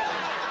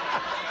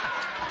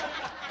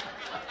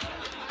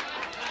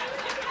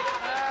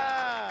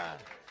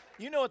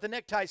 You know what the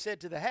necktie said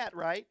to the hat,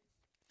 right?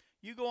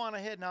 You go on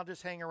ahead and I'll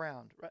just hang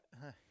around. Right?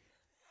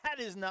 That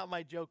is not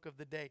my joke of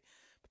the day.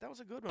 But that was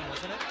a good one,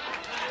 wasn't it?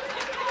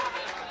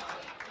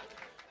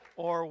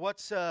 Or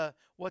what's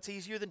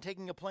easier than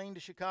taking a plane to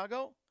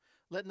Chicago?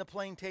 Letting the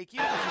plane take you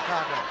to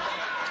Chicago.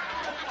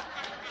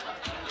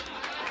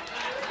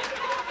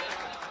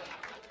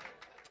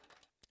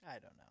 I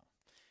don't know.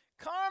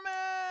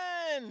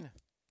 Carmen!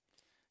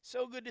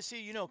 So good to see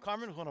you. You know,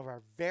 Carmen was one of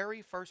our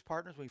very first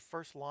partners when we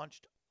first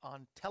launched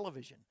on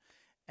television.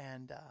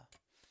 And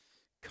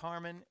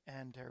Carmen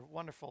and her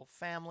wonderful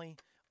family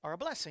are a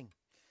blessing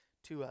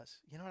to us.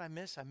 You know what I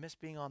miss? I miss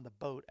being on the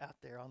boat out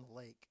there on the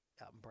lake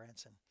out in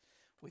Branson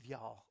with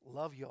y'all.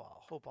 Love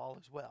y'all. Hope all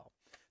is well.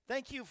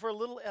 Thank you for a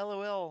little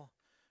LOL,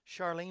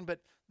 Charlene. But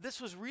this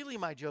was really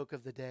my joke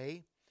of the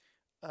day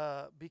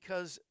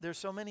because there's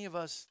so many of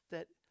us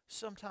that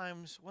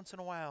sometimes, once in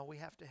a while, we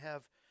have to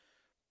have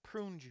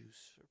prune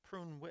juice or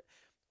prune.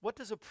 What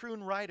does a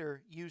prune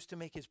rider use to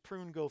make his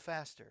prune go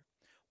faster?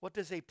 What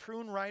does a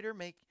prune rider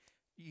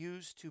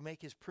use to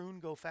make his prune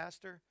go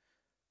faster?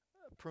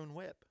 A prune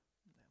whip.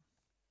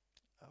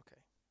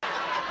 Okay.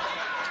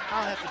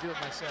 I'll have to do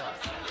it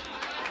myself.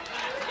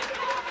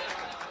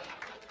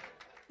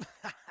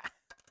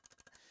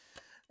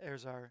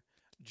 There's our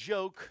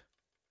joke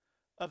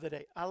of the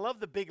day. I love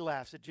the big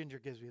laughs that Ginger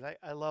gives me.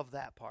 I love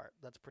that part.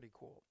 That's pretty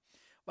cool.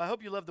 Well, I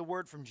hope you love the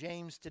word from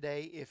James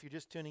today. If you're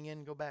just tuning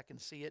in, go back and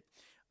see it.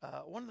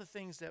 One of the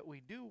things that we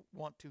do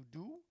want to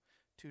do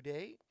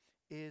today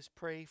is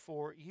pray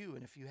for you.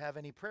 And if you have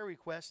any prayer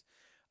requests,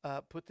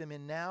 put them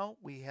in now.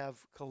 We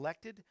have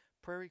collected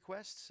prayer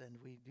requests, and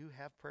we do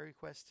have prayer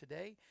requests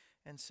today.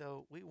 And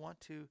so we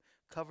want to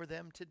cover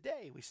them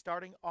today. We're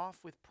starting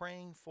off with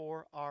praying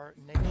for our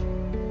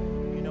nation.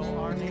 You know,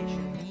 our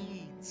nation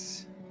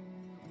needs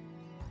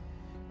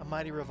a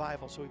mighty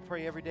revival. So we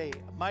pray every day,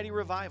 a mighty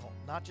revival,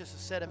 not just a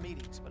set of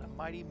meetings, but a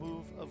mighty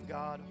move of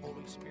God,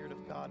 Holy Spirit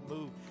of God,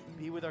 move.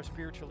 Be with our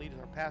spiritual leaders,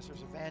 our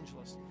pastors,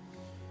 evangelists,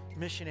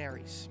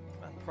 missionaries,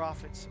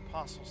 prophets,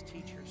 apostles,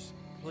 teachers.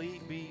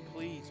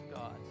 Please,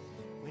 God.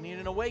 We need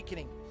an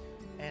awakening.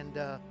 And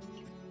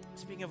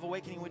speaking of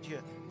awakening, would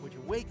you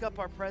wake up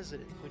our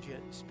president? Would you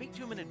speak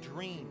to him in a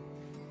dream?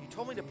 You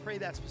told me to pray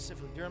that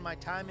specifically. During my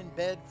time in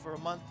bed for a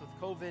month with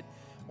COVID,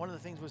 one of the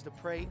things was to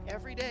pray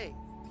every day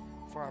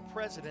for our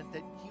president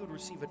that he would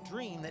receive a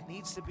dream that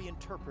needs to be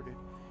interpreted,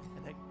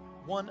 and that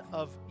one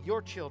of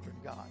your children,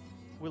 God,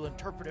 will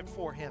interpret it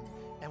for him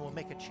and will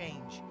make a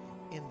change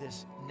in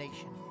this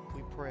nation.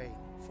 We pray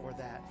for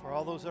that. For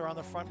all those that are on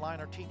the front line,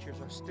 our teachers,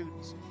 our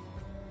students,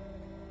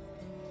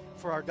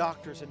 for our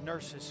doctors and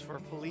nurses, for our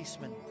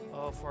policemen,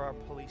 for our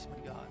policemen,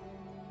 God.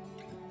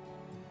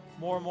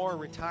 More and more are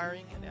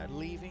retiring and are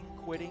leaving,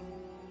 quitting.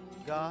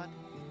 God,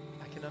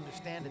 I can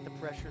understand it. The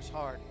pressure's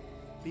hard.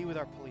 Be with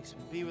our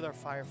policemen. Be with our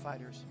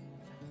firefighters.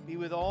 Be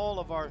with all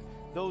of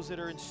those that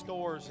are in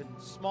stores and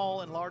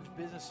small and large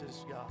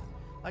businesses, God.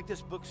 Like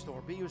this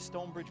bookstore. Be with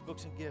Stonebridge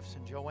Books and Gifts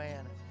and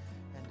Joanne.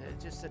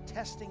 And just a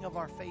testing of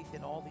our faith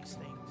in all these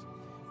things.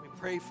 We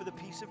pray for the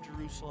peace of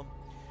Jerusalem.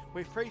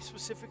 We pray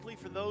specifically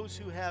for those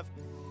who have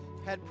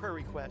had prayer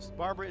requests.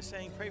 Barbara is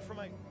saying, pray for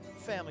my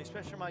family,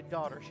 especially my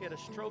daughter. She had a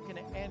stroke and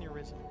an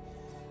aneurysm.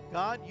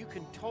 God, you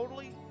can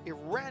totally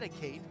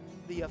eradicate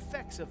the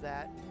effects of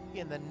that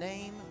in the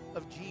name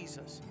of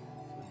Jesus.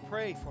 We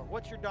pray for her.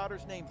 What's your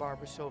daughter's name,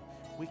 Barbara, so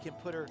we can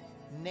put her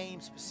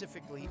name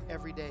specifically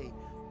every day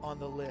on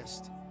the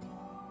list.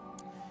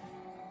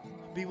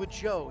 Be with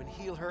Joe and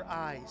heal her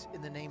eyes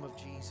in the name of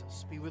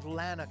Jesus. Be with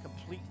Lana,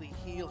 completely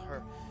heal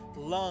her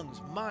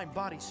lungs, mind,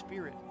 body,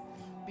 spirit.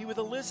 Be with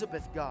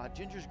Elizabeth, God,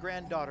 Ginger's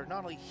granddaughter.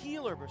 Not only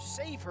heal her, but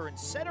save her and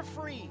set her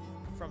free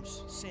from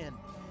sin.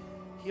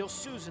 Heal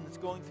Susan that's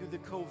going through the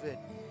COVID.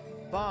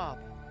 Bob,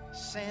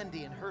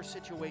 Sandy and her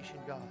situation,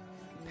 God.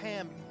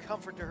 Pam,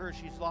 comfort to her.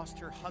 She's lost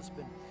her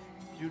husband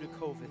due to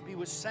COVID. Be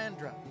with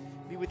Sandra.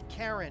 Be with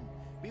Karen.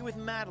 Be with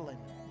Madeline,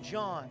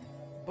 John,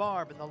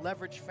 Barb and the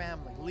Leverage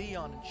family.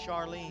 Leon and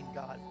Charlene,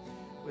 God.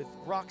 With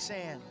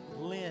Roxanne,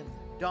 Lynn,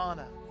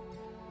 Donna,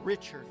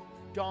 Richard,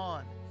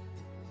 Dawn,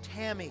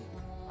 Tammy.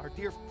 Our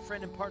dear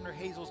friend and partner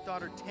Hazel's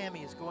daughter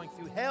Tammy is going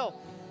through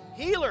hell.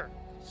 Heal her.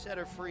 Set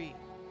her free.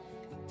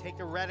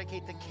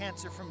 Eradicate the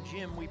cancer from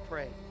Jim, we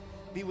pray.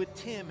 Be with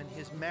Tim and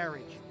his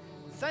marriage.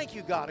 Thank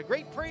you, God. A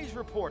great praise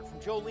report from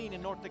Jolene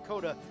in North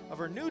Dakota of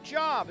her new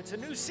job. It's a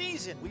new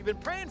season. We've been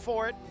praying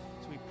for it.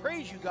 So we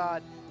praise you,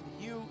 God.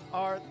 You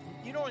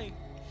don't only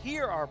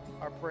hear our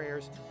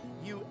prayers,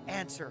 you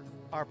answer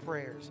our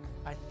prayers.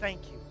 I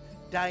thank you.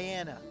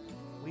 Diana,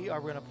 we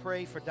are going to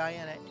pray for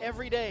Diana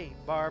every day,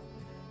 Barb,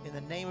 in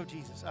the name of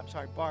Jesus. I'm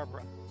sorry,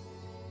 Barbara.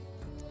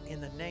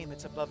 In the name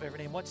that's above every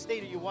name. What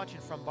state are you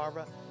watching from,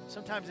 Barbara?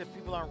 Sometimes if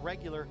people aren't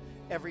regular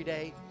every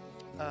day,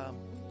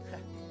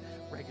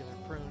 regular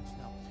prunes,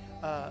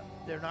 no.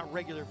 They're not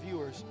regular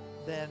viewers,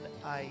 then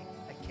I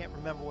can't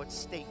remember what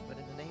state, but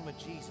in the name of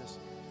Jesus,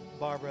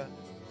 Barbara,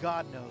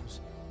 God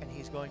knows, and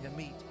he's going to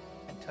meet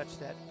and touch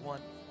that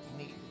one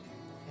need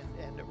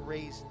and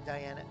raise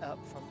Diana up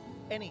from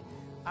any.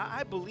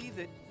 I believe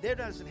that there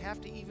doesn't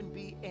have to even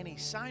be any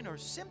sign or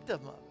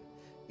symptom of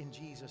it in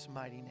Jesus'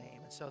 mighty name.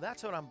 And so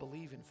that's what I'm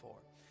believing for.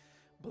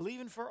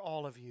 Believing for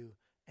all of you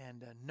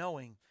and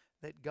knowing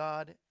that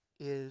God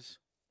is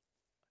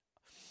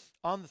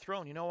on the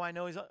throne. You know why I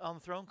know he's on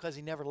the throne? Because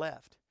he never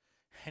left.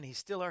 And he's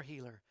still our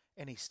healer,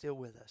 and he's still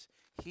with us.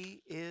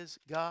 He is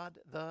God,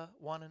 the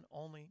one and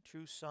only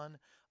true Son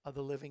of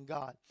the living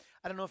God.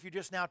 I don't know if you're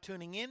just now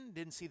tuning in,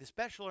 didn't see the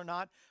special or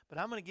not, but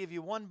I'm going to give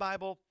you one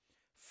Bible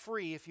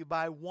free if you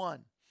buy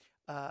one.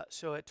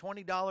 So at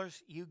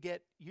 $20, you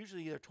get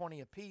usually either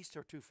 20 a piece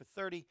or two for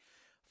 30.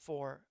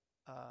 For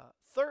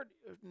 30,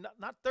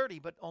 not 30,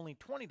 but only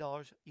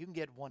 $20, you can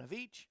get one of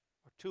each,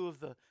 or two of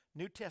the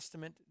New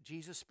Testament,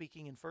 Jesus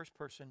speaking in first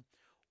person,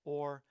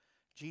 or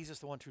Jesus,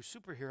 the one true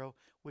superhero,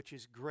 which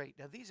is great.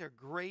 Now, these are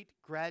great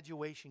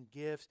graduation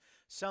gifts.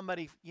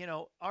 Somebody,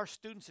 our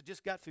students that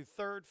just got through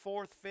 3rd,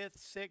 4th, 5th,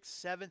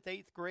 6th, 7th,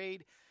 8th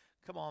grade,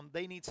 come on,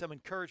 they need some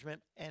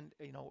encouragement. And,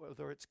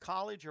 whether it's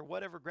college or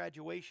whatever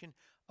graduation,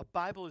 a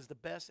Bible is the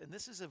best. And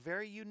this is a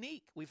very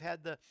unique. We've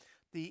had the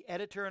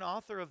editor and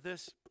author of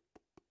this,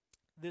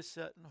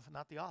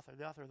 not the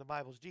author of the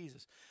Bible is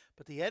Jesus,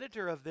 but the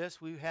editor of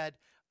this, we've had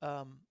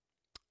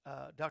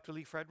Dr.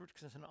 Lee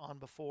Fredrickson on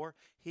before.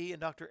 He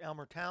and Dr.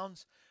 Elmer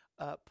Towns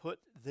put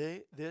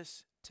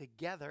this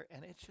together,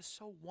 and it's just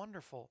so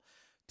wonderful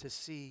to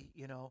see,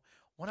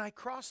 When I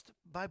crossed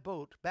by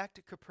boat back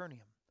to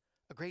Capernaum,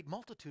 a great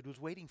multitude was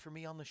waiting for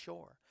me on the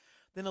shore.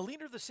 Then a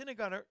leader of the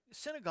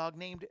synagogue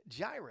named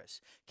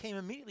Jairus came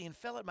immediately and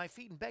fell at my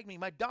feet and begged me,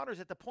 "My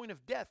daughter's at the point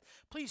of death.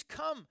 Please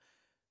come,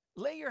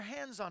 lay your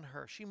hands on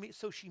her,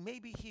 so she may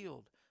be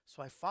healed."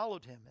 So I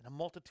followed him, and a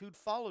multitude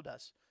followed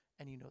us.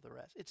 And you know the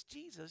rest. It's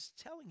Jesus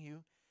telling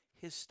you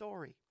his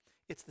story.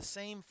 It's the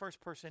same first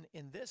person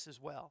in this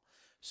as well.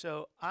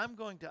 So I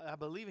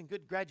believe in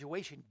good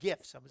graduation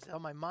gifts. It's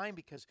on my mind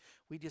because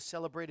we just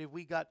celebrated.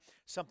 We got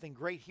something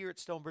great here at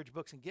Stonebridge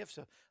Books and Gifts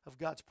of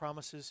God's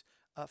promises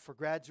for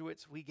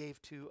graduates we gave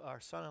to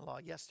our son-in-law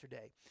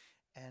yesterday.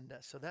 And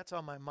so that's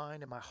on my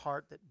mind and my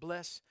heart, that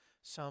bless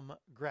some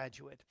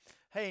graduate.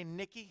 Hey,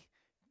 Nikki,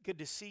 good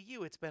to see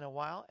you. It's been a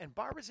while. And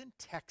Barbara's in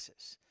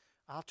Texas.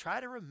 I'll try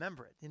to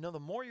remember it. The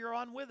more you're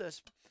on with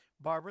us,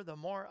 Barbara, the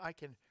more I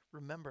can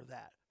remember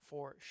that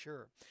for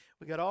sure.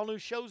 We got all new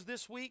shows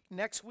this week.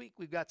 Next week,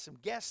 we've got some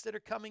guests that are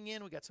coming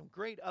in. We got some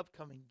great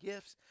upcoming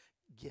guests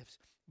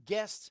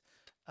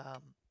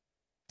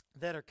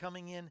that are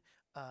coming in.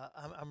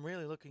 I'm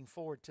really looking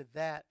forward to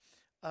that.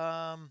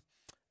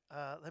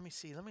 Let me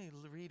see. Let me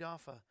read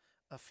off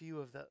a few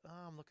of the.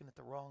 Oh, I'm looking at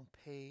the wrong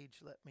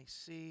page. Let me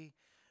see.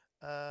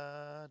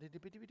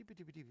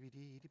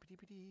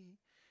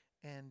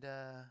 And,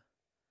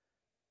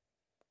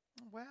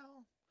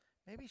 well,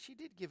 maybe she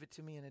did give it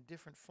to me in a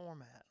different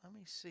format. Let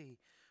me see.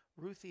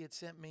 Ruthie had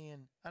sent me,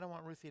 and I don't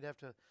want Ruthie to have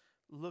to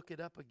look it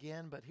up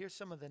again, but here's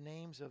some of the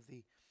names of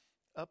the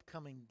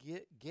upcoming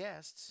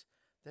guests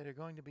that are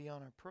going to be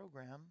on our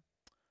program.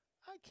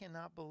 I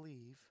cannot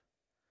believe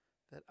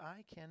that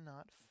I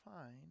cannot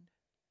find.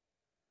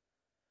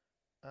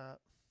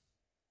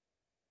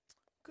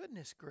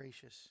 Goodness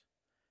gracious.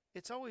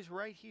 It's always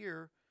right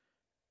here,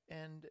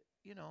 and,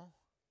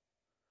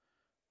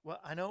 well,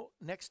 I know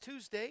next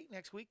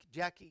week,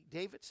 Jackie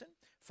Davidson,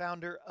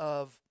 founder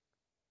of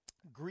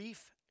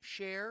Grief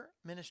Share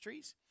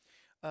Ministries,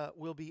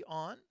 will be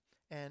on,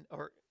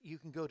 or you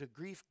can go to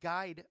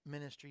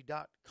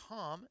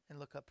griefguideministry.com and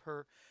look up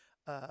her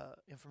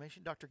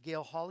information. Dr.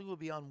 Gail Hawley will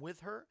be on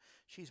with her.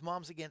 She's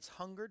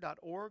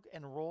momsagainsthunger.org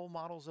and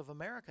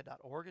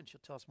rolemodelsofamerica.org, and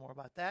she'll tell us more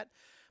about that.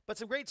 But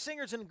some great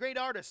singers and great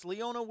artists.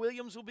 Leona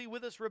Williams will be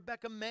with us.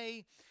 Rebecca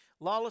May.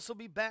 Lawless will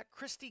be back.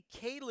 Christy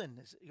Kalin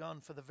is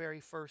on for the very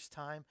first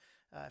time.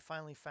 I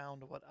finally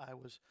found what I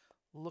was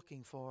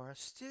looking for. I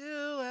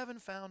still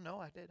haven't found. No,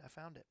 I did. I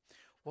found it.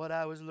 What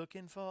I was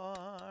looking for.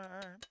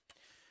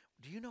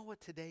 Do you know what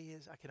today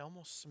is? I can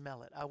almost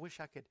smell it. I wish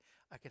I could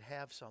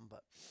have some,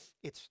 but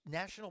it's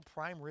National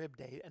Prime Rib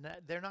Day, and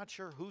they're not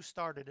sure who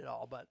started it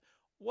all, but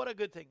what a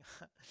good thing.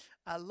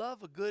 I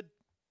love a good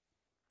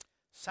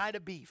side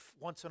of beef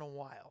once in a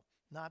while.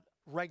 Not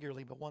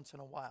regularly, but once in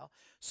a while.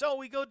 So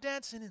we go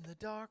dancing in the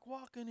dark,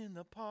 walking in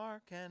the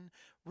park, and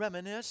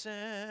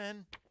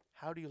reminiscing.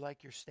 How do you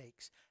like your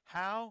steaks?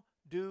 How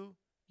do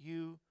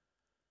you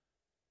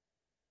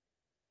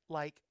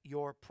like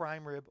your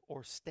prime rib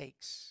or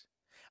steaks?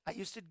 I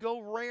used to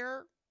go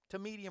rare to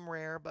medium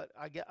rare, but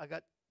I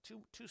got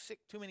too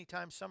sick too many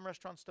times. Some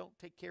restaurants don't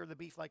take care of the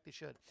beef like they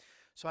should.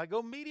 So I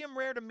go medium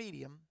rare to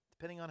medium,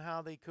 depending on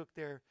how they cook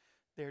their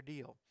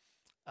deal.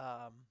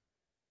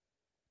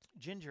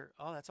 Ginger,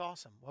 oh, that's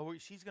awesome. Well,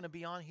 she's going to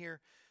be on here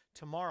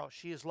tomorrow.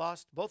 She has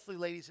lost, both the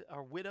ladies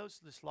are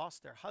widows, just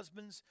lost their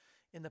husbands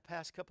in the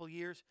past couple of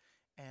years.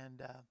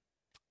 And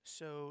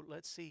so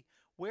let's see.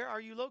 Where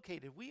are you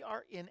located? We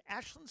are in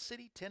Ashland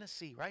City,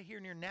 Tennessee, right here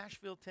near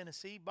Nashville,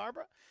 Tennessee,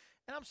 Barbara.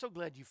 And I'm so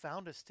glad you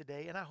found us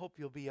today, and I hope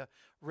you'll be a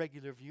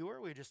regular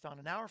viewer. We're just on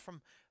an hour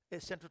from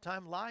Central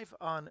Time, live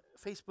on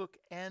Facebook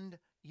and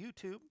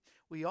YouTube.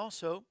 We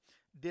also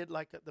did,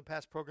 like the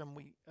past program,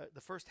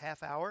 the first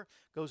half hour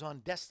goes on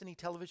Destiny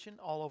Television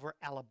all over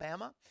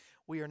Alabama.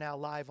 We are now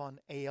live on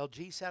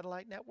ALG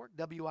Satellite Network,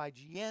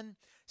 WIGN,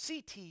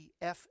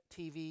 CTF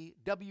TV,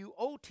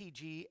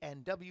 WOTG,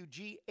 and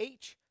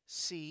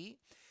WGHC,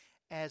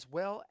 as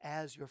well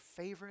as your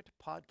favorite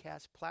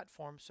podcast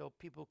platform, so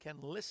people can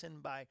listen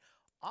by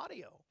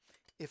audio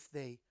if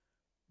they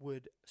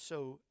would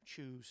so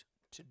choose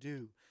to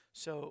do.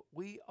 So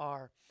we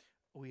are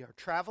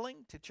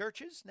traveling to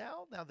churches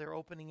now. Now they're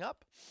opening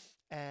up,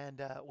 and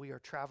we are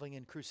traveling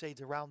in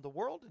crusades around the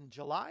world in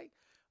July.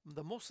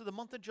 Most of the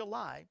month of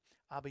July,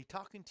 I'll be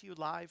talking to you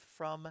live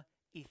from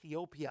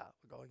Ethiopia.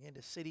 We're going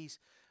into cities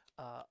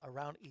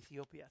around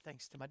Ethiopia.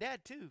 Thanks to my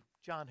dad, too,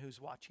 John,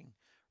 who's watching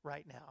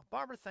right now.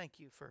 Barbara, thank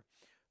you for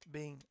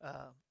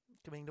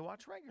coming to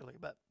watch regularly.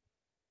 But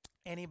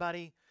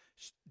anybody,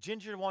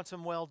 Ginger wants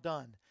them well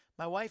done.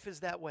 My wife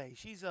is that way.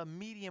 She's a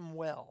medium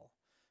well.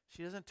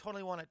 She doesn't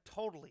totally want it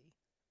totally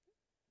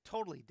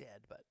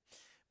dead, but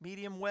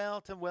medium well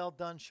to well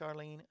done,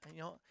 Charlene. You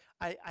know,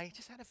 I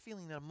just had a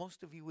feeling that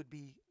most of you would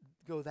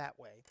go that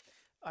way.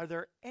 Are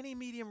there any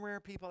medium rare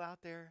people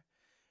out there?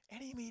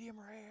 Any medium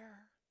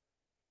rare?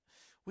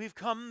 We've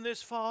come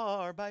this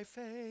far by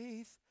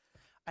faith.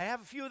 I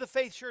have a few of the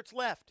faith shirts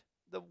left.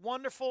 The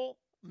wonderful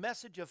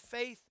message of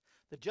faith,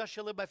 the just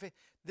shall live by faith.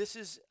 This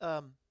is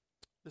the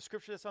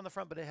scripture that's on the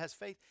front, but it has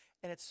faith,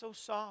 and it's so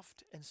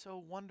soft and so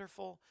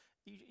wonderful.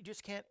 You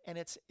just can't, and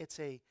it's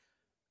a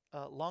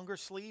longer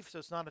sleeve, so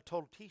it's not a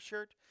total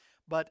t-shirt,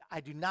 but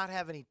I do not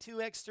have any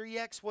 2X,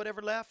 3X,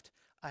 whatever left.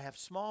 I have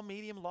small,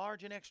 medium,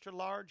 large, and extra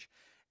large,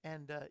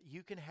 and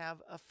you can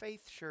have a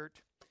faith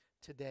shirt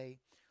today.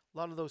 A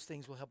lot of those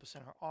things will help us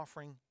in our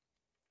offering.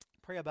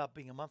 Pray about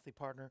being a monthly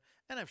partner,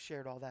 and I've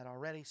shared all that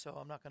already, so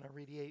I'm not going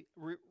to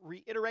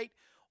reiterate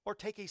or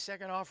take a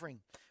second offering,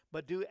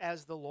 but do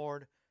as the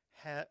Lord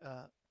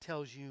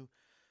tells you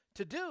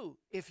to do,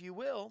 if you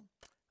will.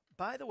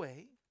 By the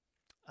way,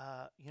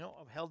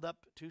 I've held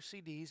up 2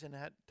 CDs, and I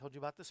had told you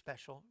about the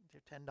special.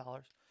 They're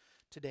 $10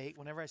 today.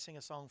 Whenever I sing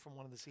a song from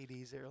one of the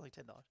CDs, they're only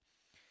 $10.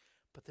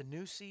 But the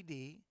new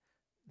CD,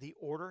 the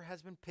order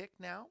has been picked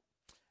now,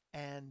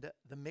 and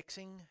the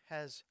mixing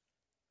has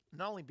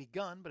not only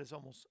begun, but it's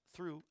almost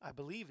through. I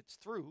believe it's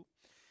through,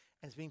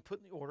 and it's being put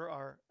in the order.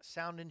 Our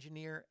sound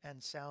engineer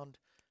and sound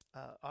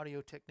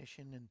audio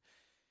technician and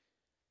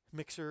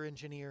mixer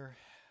engineer,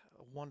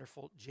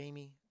 wonderful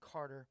Jamie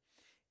Carter,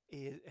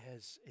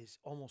 is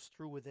almost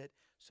through with it.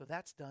 So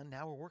that's done.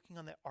 Now we're working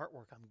on the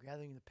artwork. I'm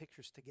gathering the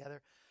pictures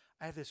together.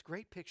 I have this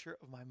great picture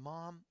of my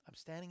mom. I'm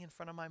standing in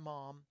front of my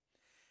mom,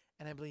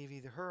 and I believe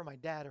either her or my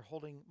dad are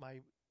holding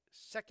my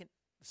second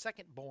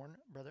born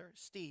brother,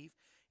 Steve,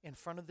 in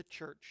front of the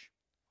church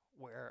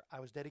where I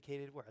was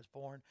dedicated, where I was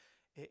born.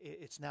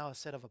 It's now a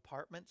set of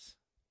apartments,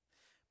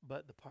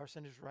 but the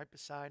parsonage is right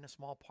beside in a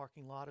small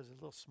parking lot. There's a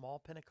little small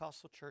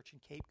Pentecostal church in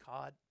Cape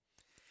Cod.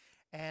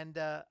 And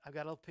I've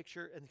got a little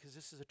picture, and because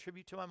this is a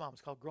tribute to my mom.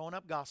 It's called Growing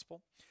Up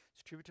Gospel.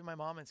 It's a tribute to my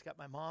mom, and it's got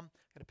my mom.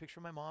 Got a picture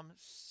of my mom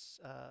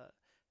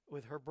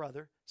with her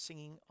brother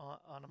singing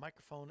on a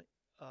microphone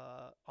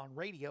on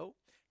radio,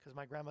 because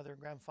my grandmother and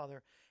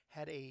grandfather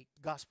had a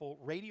gospel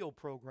radio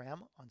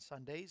program on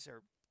Sundays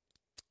or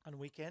on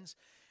weekends.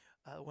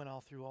 Went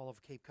all through all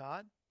of Cape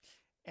Cod.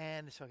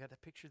 And so I got a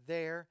picture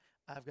there.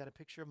 I've got a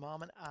picture of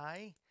Mom and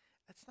I.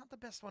 It's not the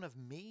best one of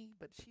me,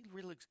 but she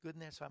really looks good in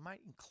there, so I might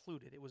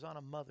include it. It was on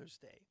a Mother's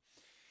Day.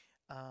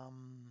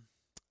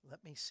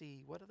 Let me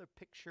see. What other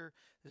picture?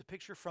 There's a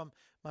picture from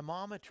my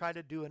mom had tried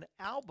to do an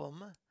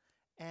album,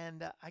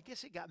 and I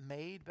guess it got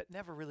made, but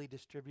never really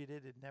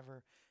distributed. It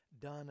never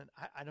done. And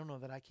I don't know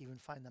that I can even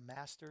find the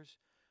masters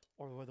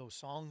or where those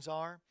songs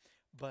are,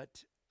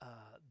 but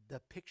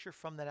the picture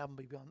from that album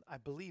will be on, I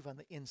believe, on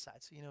the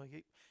inside. So,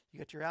 you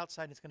got your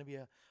outside, and it's going to be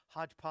a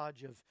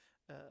hodgepodge of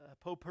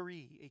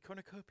potpourri, a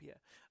cornucopia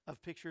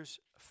of pictures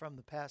from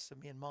the past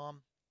of me and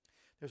Mom.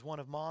 There's one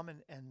of Mom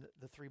and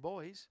the 3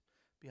 boys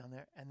be on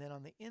there. And then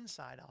on the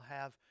inside, I'll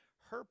have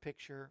her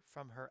picture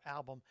from her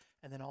album,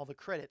 and then all the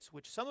credits,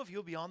 which some of you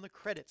will be on the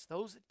credits.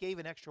 Those that gave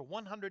an extra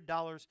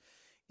 $100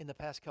 in the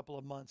past couple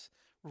of months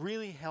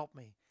really helped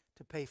me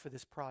to pay for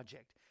this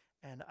project.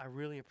 And I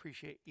really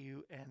appreciate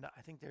you. And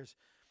I think there's,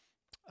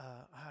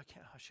 I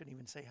shouldn't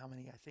even say how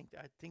many. I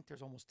think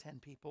there's almost 10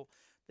 people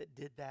that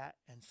did that.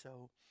 And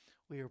so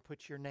we will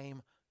put your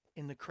name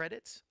in the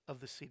credits of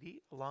the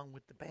CD, along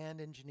with the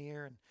band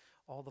engineer and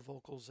all the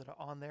vocals that are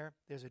on there.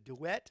 There's a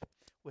duet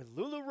with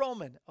Lulu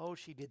Roman. Oh,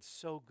 she did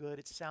so good.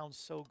 It sounds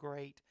so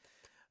great.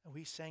 And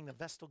we sang the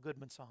Vestal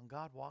Goodman song,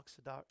 God Walks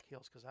the Dark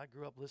Hills, because I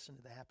grew up listening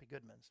to the Happy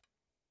Goodmans.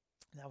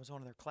 And that was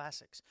one of their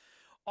classics.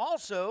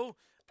 Also,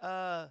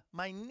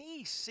 my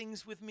niece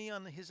sings with me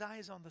on His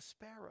Eyes on the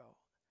Sparrow.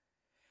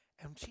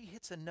 And she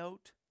hits a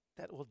note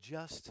that will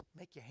just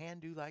make your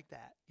hand do like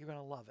that. You're going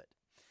to love it.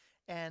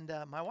 And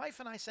my wife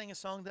and I sang a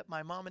song that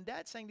my mom and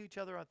dad sang to each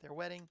other at their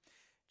wedding,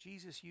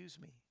 Jesus Use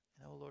Me.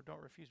 Oh, Lord,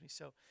 don't refuse me.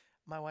 So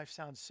my wife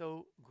sounds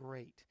so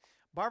great.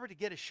 Barbara, to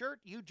get a shirt,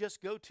 you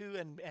just go to,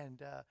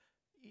 and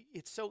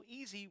it's so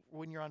easy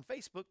when you're on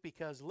Facebook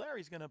because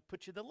Larry's going to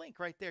put you the link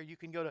right there. You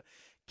can go to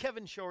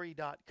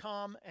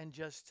kevinshorey.com and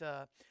just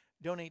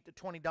donate the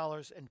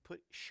 $20 and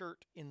put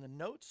shirt in the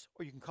notes,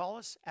 or you can call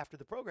us after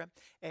the program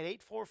at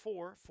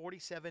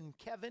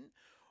 844-47-KEVIN,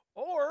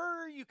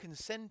 or you can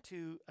send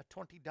to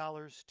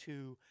 $20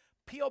 to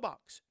P.O.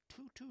 Box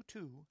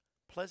 222,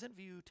 Pleasant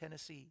View,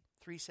 Tennessee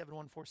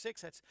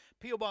 37146. That's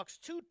P.O. Box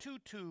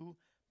 222,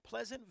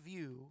 Pleasant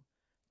View,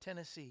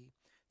 Tennessee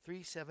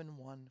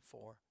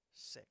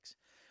 37146.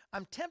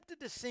 I'm tempted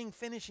to sing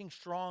Finishing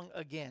Strong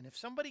again. If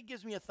somebody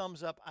gives me a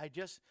thumbs up, I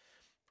just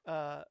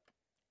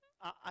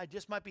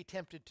might be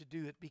tempted to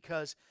do it,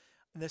 because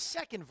in the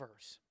second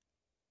verse,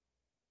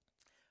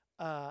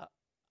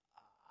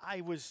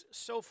 I was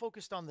so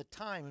focused on the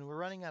time, and we're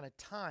running out of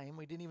time.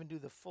 We didn't even do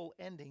the full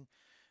ending,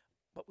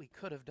 but we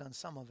could have done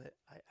some of it.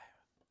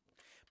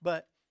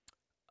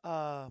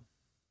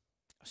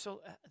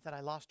 So that I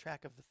lost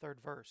track of the third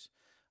verse.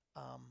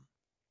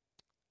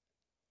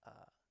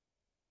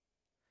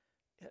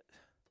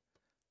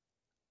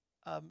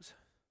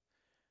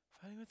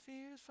 Fighting with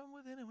fears from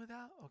within and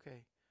without.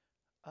 Okay.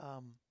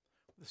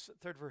 The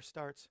third verse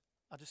starts.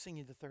 I'll just sing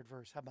you the third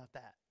verse. How about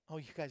that? Oh,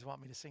 you guys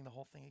want me to sing the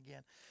whole thing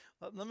again?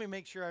 Let me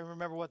make sure I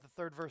remember what the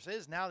third verse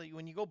is. Now that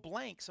when you go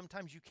blank,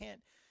 sometimes you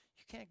can't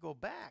go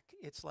back.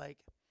 It's like,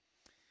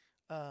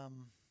 I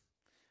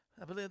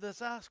believe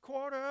this last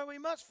quarter we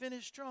must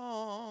finish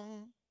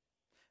strong.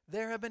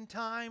 There have been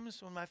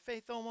times when my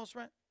faith almost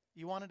ran.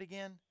 You want it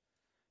again?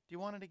 Do you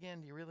want it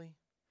again? Do you really?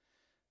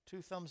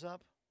 2 thumbs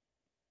up.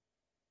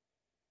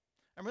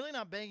 I'm really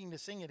not begging to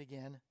sing it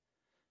again,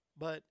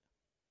 but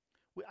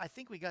I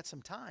think we got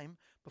some time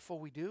before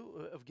we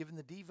do of giving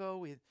the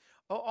Devo.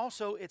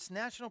 Also, it's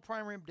National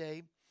Prime Rib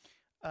Day,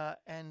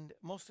 and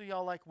most of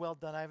y'all like well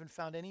done. I haven't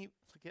found any.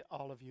 Look at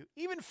all of you.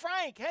 Even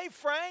Frank. Hey,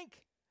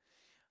 Frank.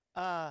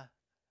 None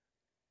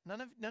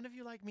of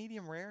you like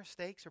medium rare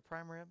steaks or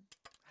prime rib?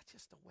 That's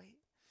just the way.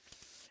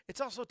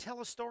 It's also Tell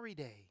a Story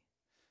Day.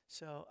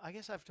 So I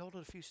guess I've told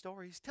a few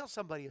stories. Tell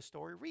somebody a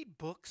story. Read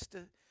books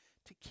to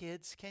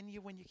kids. Can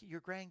you, when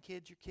your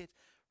grandkids, your kids,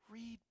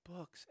 read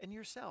books. And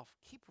yourself,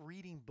 keep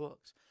reading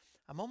books.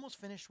 I'm almost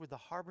finished with The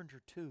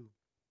Harbinger 2.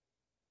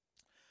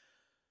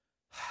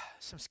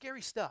 Some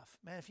scary stuff.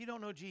 Man, if you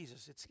don't know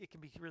Jesus, it can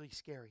be really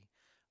scary.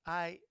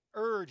 I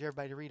urge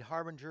everybody to read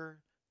Harbinger,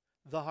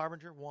 The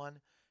Harbinger 1.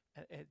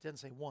 It doesn't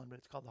say 1, but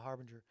it's called The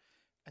Harbinger.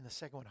 And the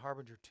second one,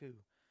 Harbinger 2.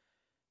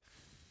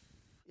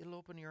 It'll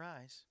open your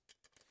eyes.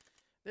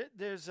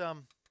 There's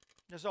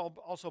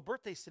also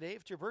birthdays today.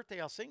 If it's your birthday,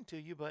 I'll sing to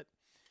you. But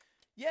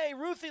yay,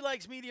 Ruthie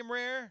likes medium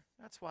rare.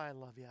 That's why I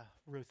love you,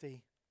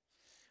 Ruthie.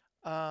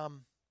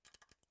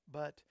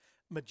 But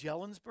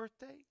Magellan's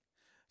birthday,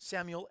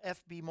 Samuel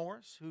F.B.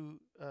 Morse, who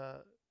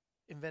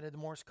invented the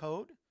Morse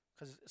code,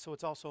 so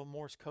it's also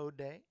Morse code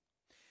day.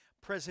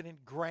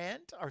 President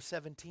Grant, our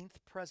 17th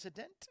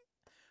president.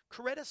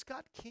 Coretta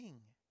Scott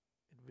King,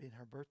 it would be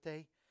her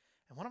birthday.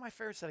 And one of my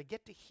favorites that I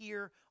get to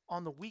hear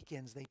on the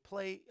weekends, they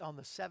play on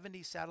the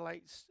 70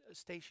 satellite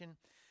station.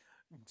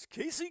 It's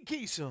Casey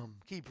Kasem,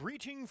 keep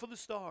reaching for the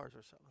stars,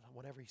 or something,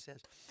 whatever he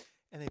says.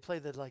 And they play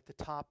the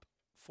top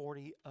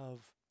 40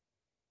 of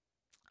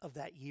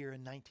that year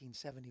in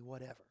 1970,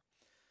 whatever.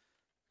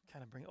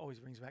 Kind of always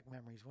brings back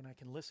memories when I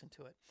can listen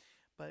to it.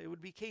 But it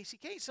would be Casey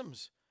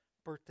Kasem's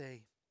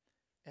birthday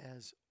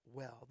as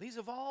well. These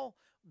have all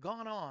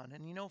gone on,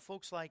 and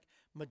folks like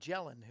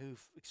Magellan,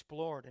 who've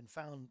explored and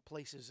found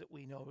places that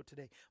we know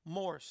today.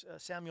 Morse,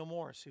 Samuel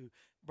Morse, who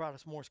brought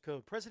us Morse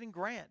code. President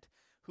Grant,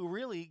 who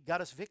really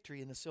got us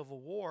victory in the Civil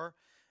War,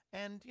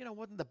 and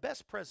wasn't the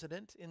best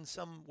president in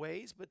some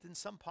ways, but in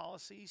some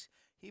policies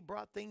he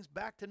brought things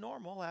back to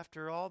normal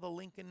after all the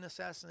Lincoln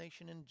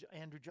assassination and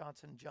Andrew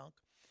Johnson junk.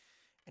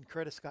 And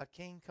Coretta Scott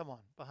King, come on,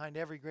 beside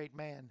every great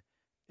man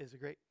is a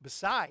great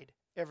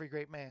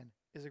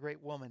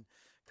woman,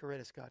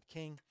 Coretta Scott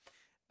King,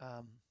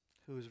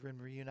 who has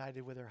been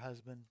reunited with her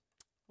husband.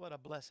 What a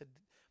blessed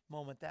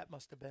moment that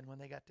must have been when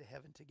they got to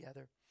heaven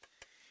together.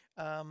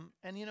 And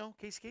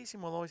Casey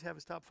Kasem will always have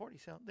his top 40.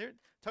 So they're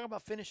talking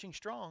about finishing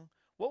strong.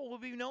 What will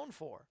we be known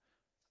for?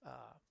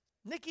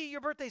 Nikki,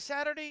 your birthday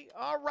Saturday?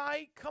 All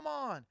right, come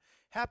on.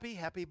 Happy,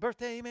 happy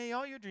birthday. May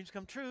all your dreams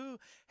come true.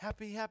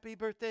 Happy, happy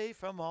birthday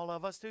from all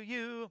of us to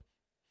you.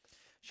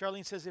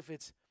 Charlene says if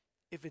it's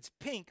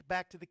pink,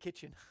 back to the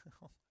kitchen.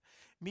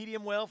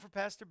 Medium well for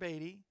Pastor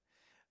Beatty.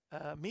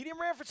 Medium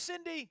rare for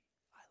Cindy.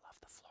 I love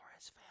the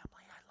Flores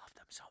family. I love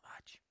them so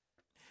much.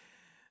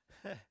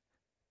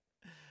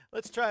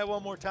 Let's try it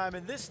one more time.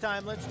 And this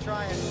time, let's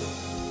try it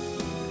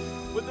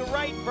with the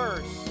right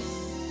verse.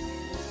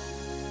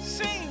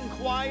 Sing,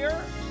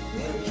 choir.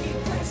 We'll keep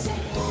pressing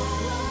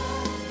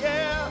forward.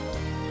 Yeah.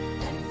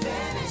 And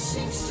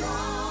finishing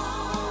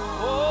strong.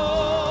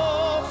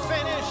 Oh,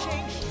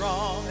 finishing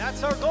strong.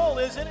 That's our goal,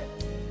 isn't it?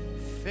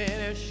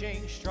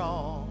 Finishing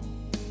strong.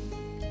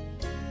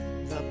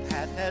 The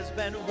path has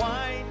been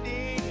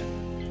winding,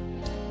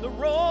 The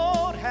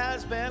road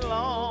has been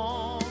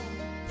long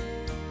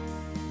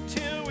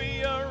till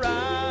we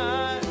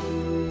arrive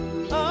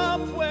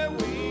up where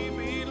we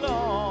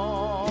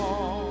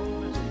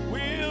belong.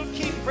 We'll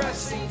keep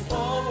pressing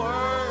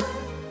forward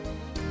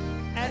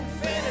and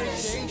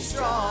finishing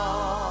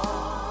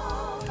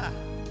strong.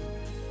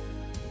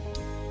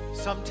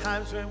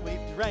 Sometimes when we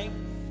drank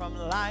from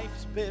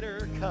life's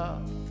bitter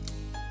cup,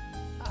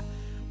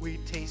 we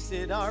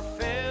tasted our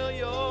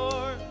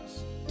failures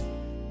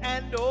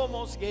and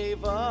almost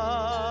gave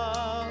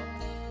up.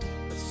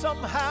 But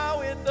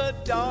somehow in the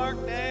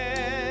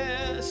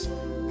darkness,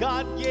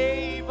 God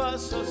gave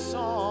us a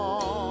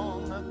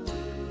song.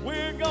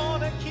 We're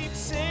gonna keep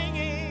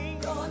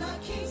singing,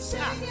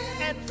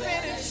 and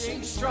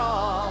finishing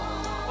strong.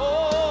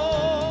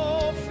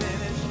 Oh,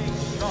 finishing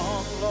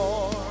strong,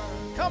 Lord.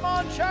 Come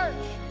on, church.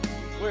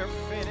 We're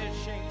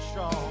finishing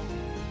strong.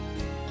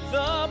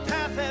 The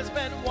path has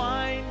been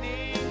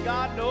winding.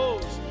 God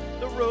knows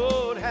the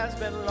road has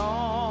been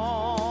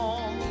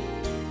long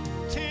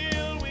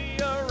till we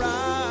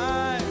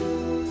arrive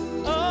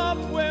up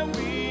where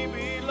we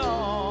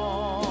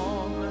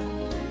belong.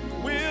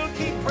 We'll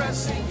keep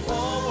pressing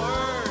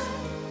forward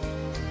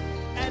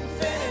and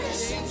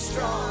finishing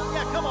strong.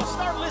 Yeah, come on,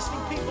 start listing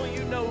people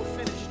you know who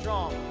finished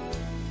strong.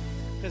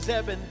 Because there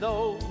have been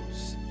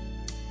those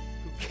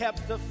who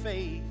kept the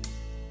faith.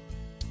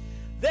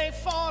 They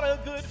fought a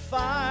good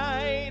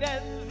fight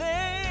and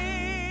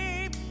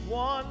they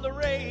won the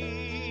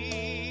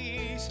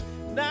race.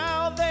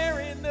 Now they're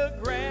in the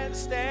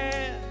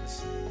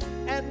grandstands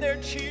and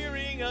they're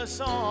cheering us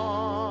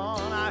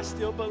on. I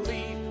still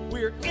believe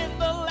we're in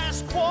the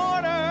last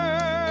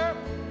quarter.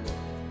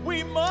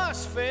 We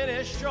must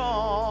finish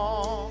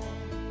strong.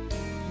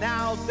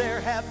 Now there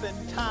have been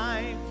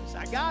times,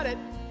 I got it,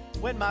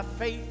 when my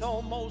faith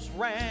almost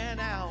ran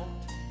out.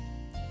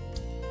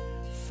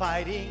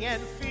 Fighting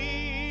and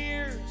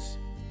fears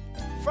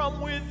from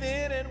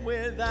within and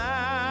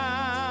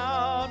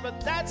without.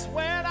 But that's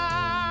when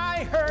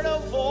I heard a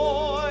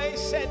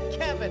voice said,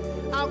 Kevin,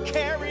 I'll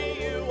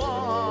carry you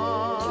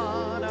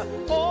on.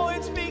 Oh,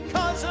 it's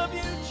because of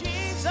you,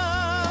 Jesus.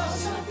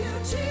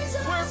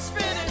 We're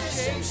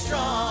finishing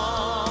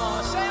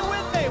strong. Say it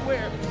with me,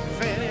 we're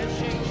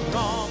finishing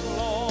strong,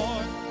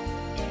 Lord.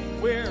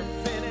 We're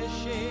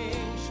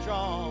finishing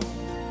strong.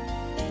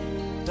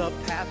 The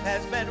path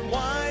has been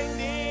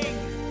winding.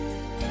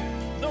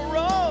 The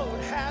road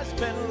has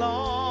been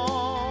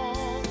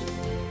long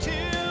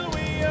till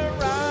we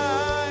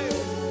arrive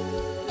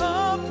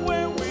up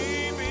where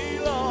we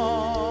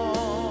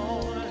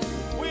belong.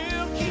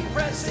 We'll keep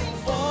pressing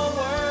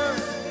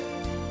forward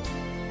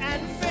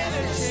and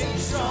finishing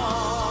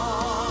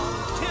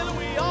strong till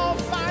we all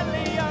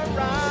finally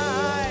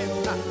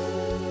arrive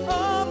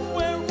up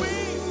where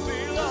we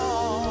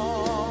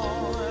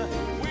belong.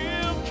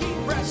 We'll keep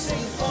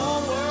pressing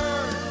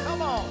forward,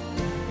 come on,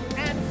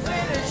 and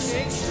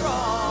finishing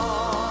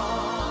strong.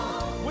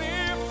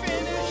 We're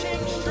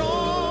finishing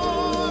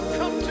strong. I've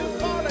come too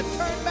far to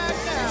turn back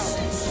now.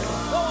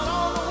 Going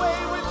all the way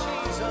with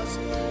Jesus.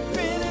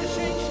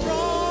 Finishing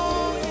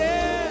strong,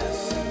 yes.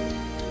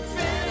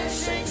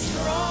 Finishing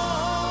strong.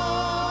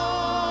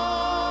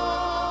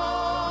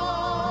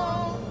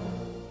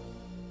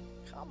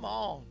 Come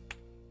on.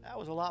 That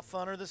was a lot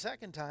funner the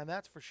second time,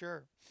 that's for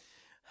sure.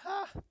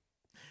 Ha.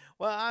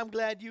 Well, I'm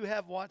glad you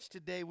have watched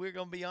today. We're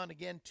going to be on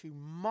again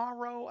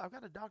tomorrow. I've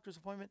got a doctor's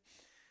appointment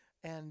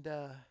and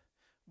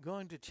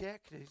going to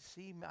check to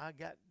see. I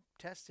got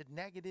tested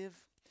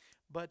negative,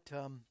 but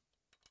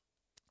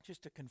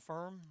just to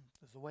confirm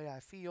is the way I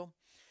feel.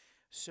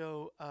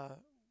 So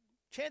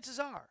chances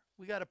are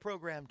we got a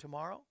program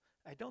tomorrow.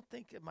 I don't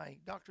think at my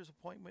doctor's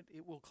appointment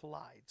it will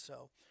collide.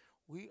 So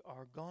we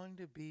are going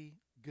to be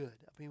good.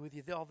 I'll be with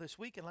you all this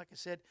week. And like I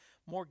said,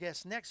 more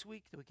guests next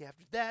week, the week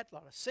after that, a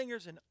lot of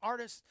singers and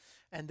artists,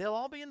 and they'll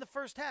all be in the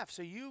first half.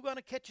 So you're going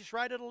to catch us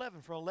right at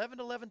 11. From 11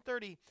 to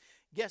 11:30,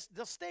 guests,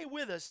 they'll stay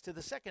with us to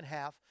the second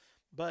half,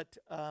 but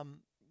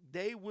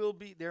they will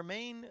be, their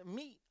main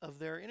meat of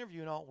their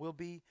interview and all will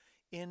be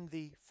in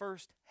the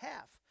first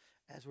half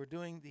as we're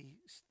doing the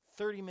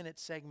 30-minute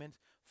segment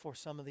for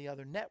some of the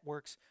other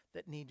networks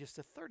that need just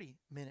a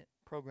 30-minute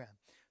program.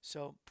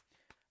 So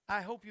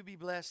I hope you be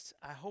blessed.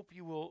 I hope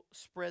you will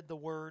spread the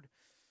word.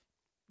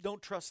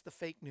 Don't trust the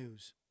fake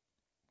news.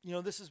 You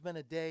know, this has been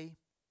a day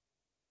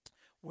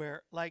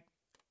where, like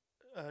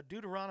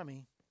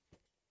Deuteronomy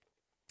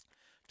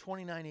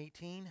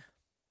 29:18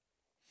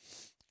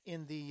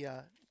 in the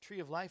Tree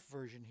of Life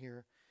version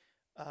here,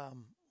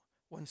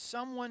 when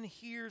someone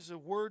hears the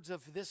words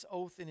of this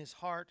oath in his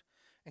heart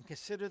and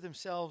consider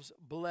themselves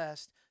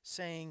blessed,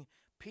 saying,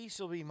 peace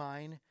will be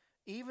mine,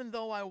 even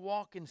though I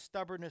walk in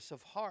stubbornness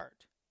of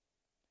heart,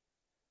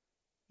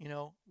 you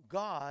know,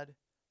 God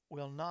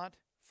will not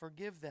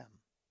forgive them.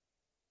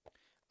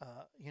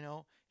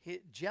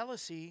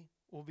 Jealousy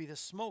will be the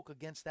smoke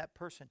against that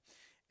person.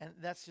 And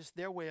that's just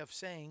their way of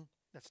saying,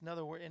 that's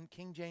another word. In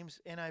King James,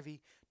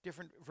 NIV,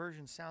 different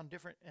versions sound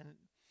different.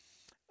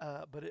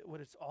 But what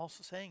it's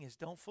also saying is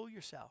don't fool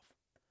yourself.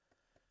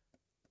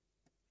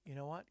 You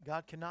know what?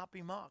 God cannot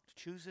be mocked.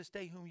 Choose this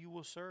day whom you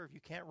will serve. You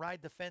can't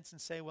ride the fence and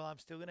say, well, I'm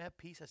still going to have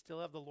peace. I still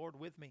have the Lord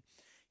with me.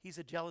 He's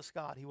a jealous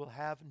God. He will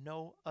have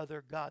no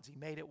other gods. He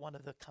made it one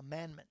of the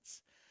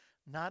commandments.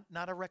 Not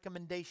a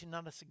recommendation,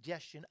 not a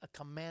suggestion, a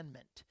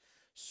commandment.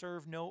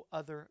 Serve no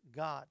other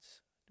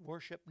gods.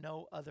 Worship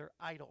no other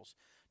idols.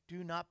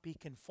 Do not be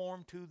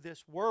conformed to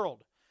this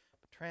world,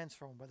 but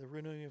transformed by the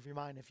renewing of your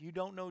mind. If you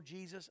don't know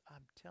Jesus,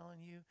 I'm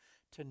telling you,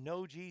 to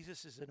know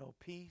Jesus is to know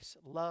peace,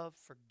 love,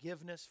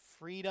 forgiveness,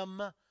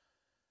 freedom.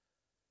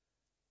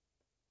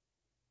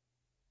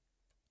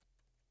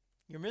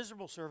 You're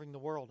miserable serving the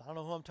world. I don't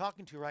know who I'm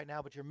talking to right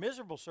now, but you're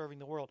miserable serving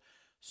the world.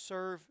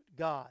 Serve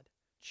God.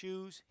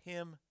 Choose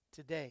Him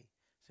today.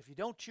 So if you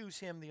don't choose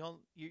Him,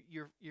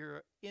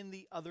 you're in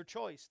the other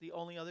choice. The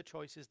only other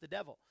choice is the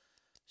devil.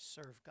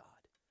 Serve God.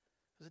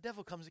 Because the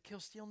devil comes to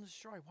kill, steal, and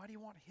destroy. Why do you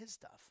want his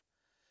stuff?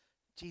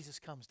 Jesus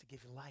comes to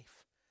give you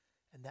life,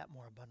 and that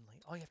more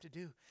abundantly. All you have to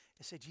do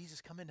is say,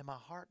 Jesus, come into my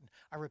heart, and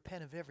I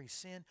repent of every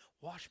sin.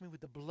 Wash me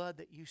with the blood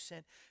that you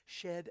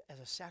shed as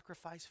a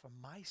sacrifice for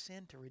my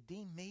sin to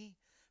redeem me.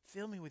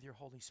 Fill me with your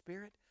Holy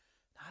Spirit.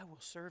 I will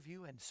serve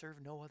you and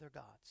serve no other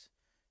gods.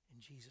 In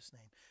Jesus'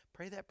 name.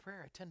 Pray that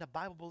prayer. Attend a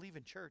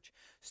Bible-believing church.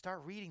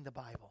 Start reading the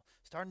Bible.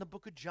 Start in the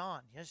book of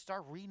John.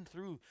 Start reading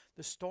through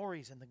the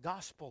stories and the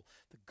gospel.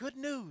 The good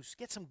news.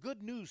 Get some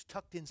good news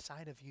tucked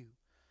inside of you.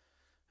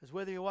 Because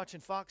whether you're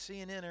watching Fox,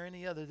 CNN, or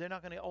any other, they're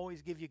not going to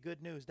always give you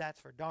good news. That's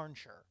for darn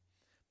sure.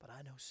 But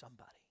I know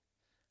somebody.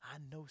 I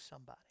know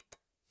somebody.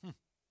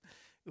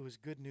 It was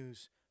good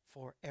news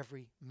for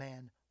every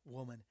man,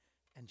 woman,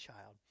 and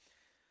child.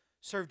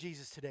 Serve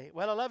Jesus today.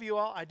 Well, I love you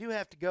all. I do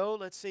have to go.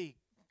 Let's see.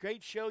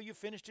 Great show. You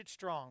finished it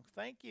strong.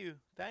 Thank you.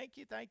 Thank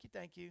you. Thank you.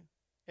 Thank you.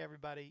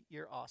 Everybody,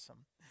 you're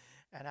awesome.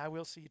 And I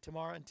will see you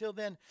tomorrow. Until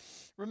then,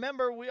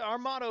 remember our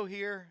motto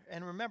here,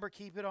 and remember,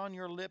 keep it on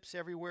your lips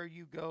everywhere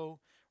you go.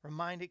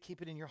 Remind it,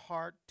 keep it in your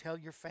heart. Tell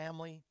your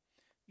family,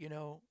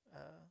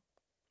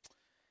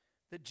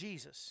 that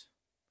Jesus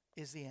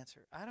is the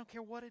answer. I don't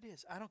care what it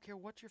is. I don't care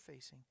what you're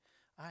facing.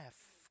 I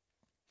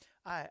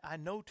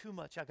know too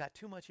much. I got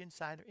too much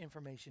insider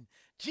information.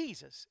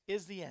 Jesus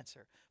is the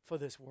answer for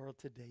this world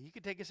today. You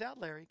can take us out,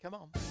 Larry. Come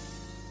on.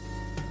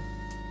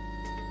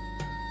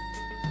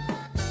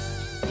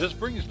 This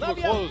brings to a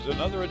close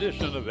another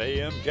edition of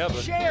AM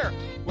Kevin. Share.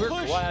 We're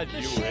Push glad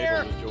the you were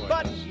share able to join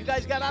button. us. You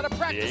guys got out of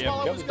practice The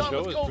while AM I was Kevin gone Show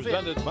with is COVID.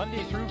 presented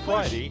Monday through Push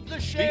Friday, the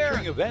share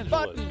featuring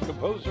evangelist, button.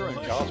 composer, and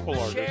Push gospel the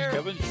artist share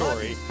Kevin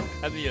Shorey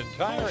and the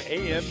entire Push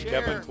AM the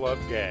share Kevin Club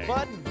gang.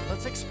 Button.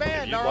 Let's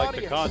expand If you'd our like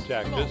audience. to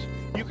contact Come on. us,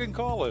 you can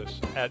call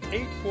us at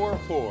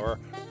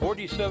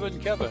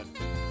 844-47-KEVIN.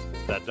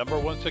 That number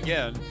once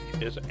again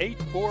is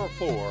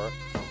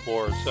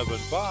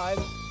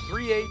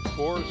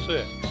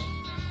 844-475-3846.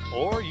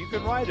 Or you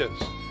can write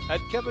us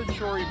at Kevin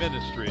Shorey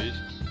Ministries,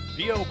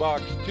 P.O.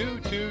 Box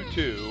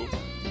 222,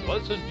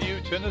 Pleasant View,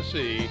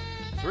 Tennessee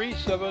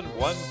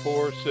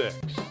 37146.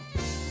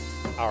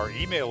 Our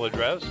email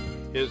address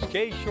is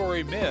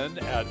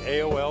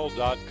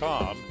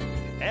kshorymen@aol.com,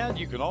 and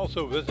you can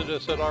also visit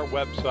us at our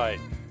website,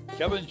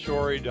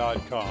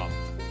 kevinshorey.com.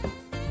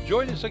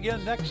 Join us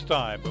again next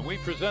time when we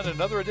present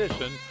another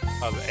edition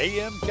of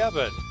AM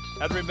Kevin.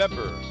 And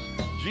remember,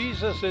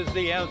 Jesus is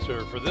the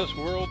answer for this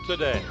world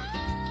today.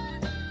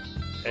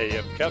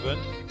 AM Kevin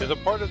is a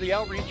part of the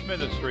outreach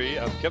ministry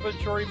of Kevin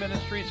Shorey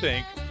Ministries,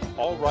 Inc.,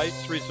 all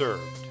rights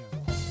reserved.